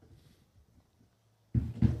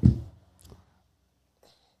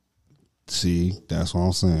 See, that's what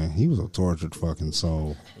I'm saying. He was a tortured fucking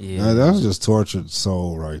soul. Yeah, that's just tortured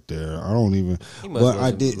soul right there. I don't even. He must But have I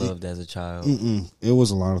did. loved as a child. It was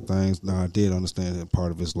a lot of things. Now I did understand that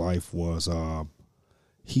part of his life was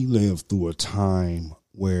he lived through a time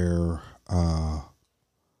where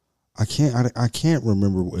I can't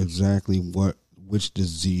remember exactly which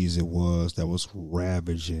disease it was that was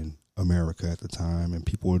ravaging America at the time, and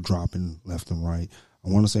people were dropping left and right. I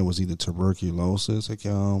want to say it was either tuberculosis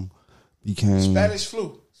that became Spanish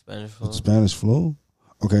flu. Spanish flu.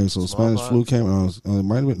 Okay, so Spanish flu came. It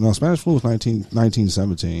might have been, no, Spanish flu was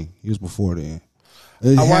 1917. He was before then.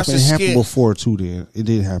 It happened before too. Then it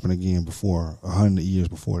did happen again before 100 years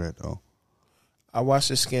before that though. I watched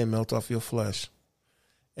the skin melt off your flesh,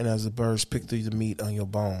 and as the birds pick through the meat on your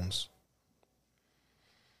bones,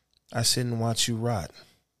 I sit and watch you rot,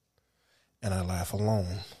 and I laugh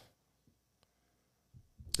alone.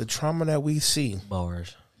 The trauma that we see,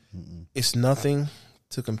 Bars. it's nothing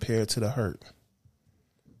to compare to the hurt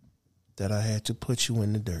that I had to put you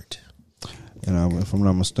in the dirt. And if I'm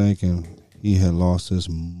not mistaken, he had lost his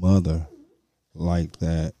mother like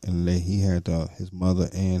that, and he had his mother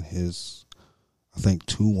and his, I think,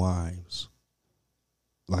 2 wives,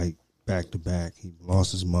 like back to back. He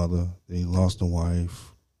lost his mother, then he lost the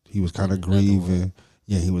wife. He was kind of grieving.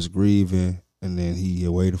 Yeah, he was grieving, and then he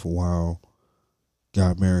waited for a while,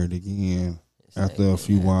 got married again. After a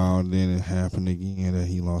few while, then it happened again that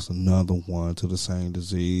he lost another one to the same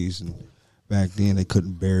disease. And back then, they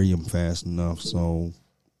couldn't bury him fast enough, so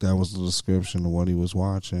that was the description of what he was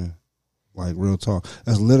watching. Like, real talk.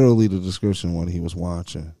 That's literally the description of what he was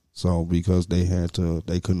watching. So, because they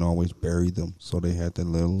couldn't always bury them, so they had to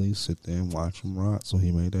literally sit there and watch them rot. So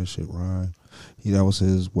he made that shit rhyme. That was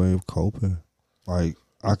his way of coping. Like,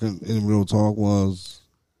 in real talk was,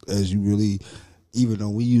 as you really, even though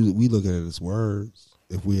we look at it as words,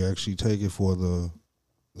 if we actually take it for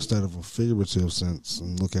instead of a figurative sense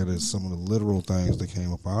and look at it as some of the literal things that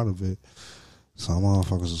came up out of it, Some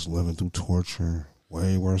motherfuckers is living through torture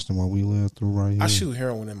way worse than what we live through right here. I shoot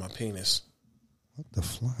heroin in my penis. What the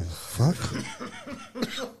fuck?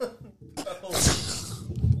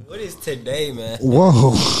 What is today, man?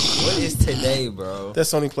 Whoa. What is today, bro?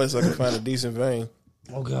 That's the only place I can find a decent vein.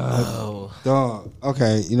 Oh God. Oh, Dog.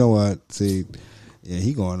 Okay, you know what? See, yeah,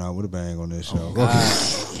 he going out with a bang on this show. God. I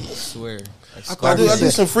swear. Like I do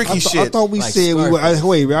some freaky shit. I thought we Like said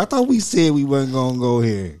Scarface. I thought we said we wasn't gonna go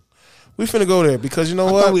here. We finna go there because you know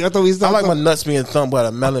I what? thought we I like my nuts being thumped by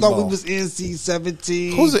a melon I thought ball. we was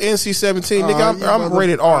NC-17. Who's the NC-17? Nigga, Yeah, I'm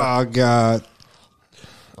rated R. Oh God.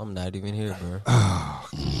 I'm not even here, bro.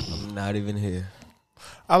 I'm not even here.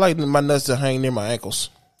 I like my nuts to hang near my ankles.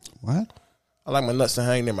 What? I like my nuts to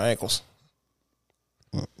hang near my ankles.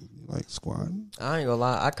 What, you like squatting? I ain't gonna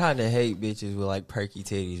lie. I kind of hate bitches with like perky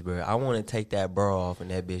titties, bro. I want to take that bra off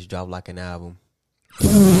and that bitch drop like an album.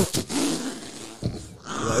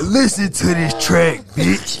 Listen to this track,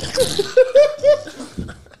 bitch.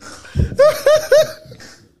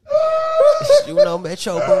 You know,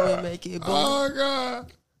 Metro Boomin, make it boom. Oh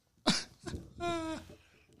God.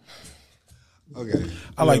 Okay.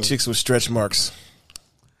 I like chicks with stretch marks.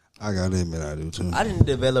 I gotta admit I do too. I didn't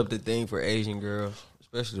develop the thing for Asian girls,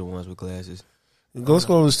 especially the ones with glasses. Let's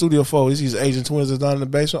go to the studio 4. These Asian twins that's down in the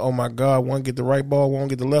basement. Oh my God, one get the right ball, one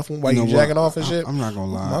get the left one. While you know jacking what? off and shit. I'm not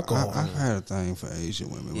gonna lie. My God. I've had a thing for Asian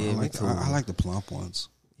women. Yeah, I me like too. I like the plump ones.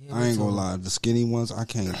 Yeah, I me ain't gonna too. lie. The skinny ones I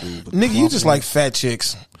can't do. But the Nigga, you plump just ones- like fat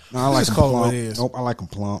chicks. No, I like just them call it plump. what it is. Nope, I like them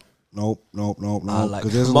plump. Nope. I like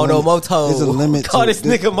 'Cause there's a Moto limit- Moto. There's a limit. Call to this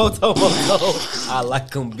nigga Moto Moto. I like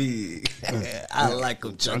them big. I like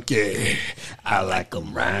them chunky. I like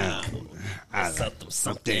them round. I like them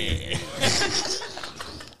something.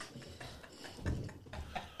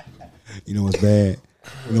 You know what's bad?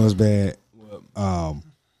 You know what's bad?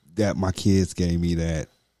 That my kids gave me that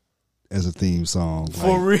as a theme song.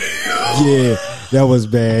 For real. Yeah, that was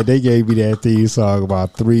bad. They gave me that theme song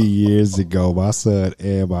about 3 years ago. My son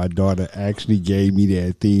and my daughter actually gave me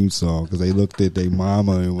that theme song because they looked at their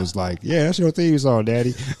mama and was like, "Yeah, that's your theme song,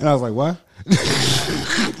 Daddy." And I was like, "What?"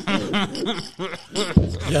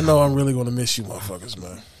 Y'all know I'm really gonna miss you, motherfuckers,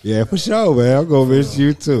 man. Yeah, for sure, man. I'm gonna miss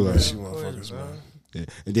you too. Miss you, motherfuckers, man. Yeah.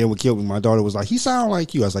 And then what killed me, my daughter was like, "He sound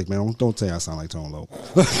like you." I was like, "Man, don't say I sound like Tone Low."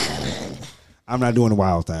 I'm not doing the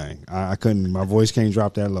wild thing. I couldn't. My voice can't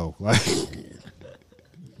drop that low. Like,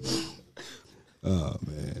 oh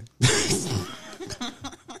man,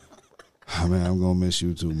 oh, man, I'm gonna miss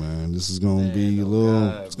you too, man. This is gonna be a little.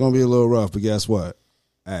 It's gonna be a little rough, but guess what?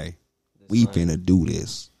 Hey, we finna do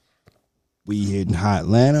this. We hitting Hot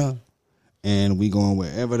Atlanta, and we going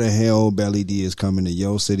wherever the hell Belly D is coming to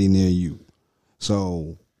your city near you.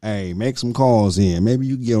 So, hey, make some calls in. Maybe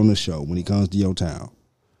you can get on the show when he comes to your town.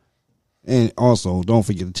 And also, don't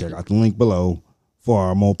forget to check out the link below for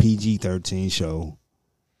our more PG-13 show.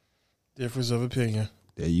 Difference of opinion.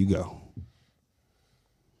 There you go.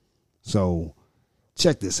 So,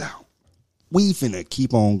 check this out. We finna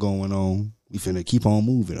keep on going on. We finna keep on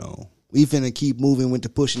moving on. We finna keep moving with the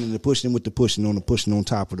pushing and the pushing with the pushing on the pushing on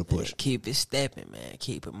top of the push. Keep it stepping, man.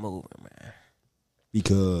 Keep it moving, man.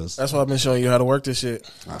 Because That's why I've been showing you how to work this shit.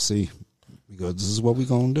 I see. Because this is what we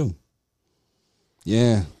gonna do.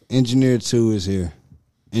 Yeah. Engineer 2 is here.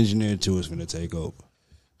 Engineer 2 is finna take over.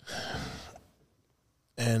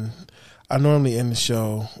 And I normally end the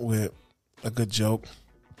show with a good joke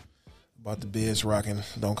about the biz rocking,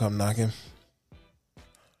 don't come knocking.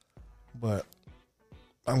 But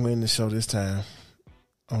I'm going to end the show this time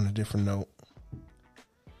on a different note.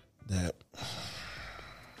 That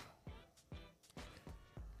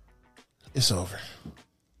it's over.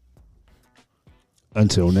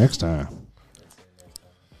 Until next time.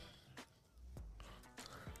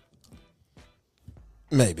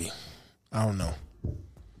 Maybe. I don't know.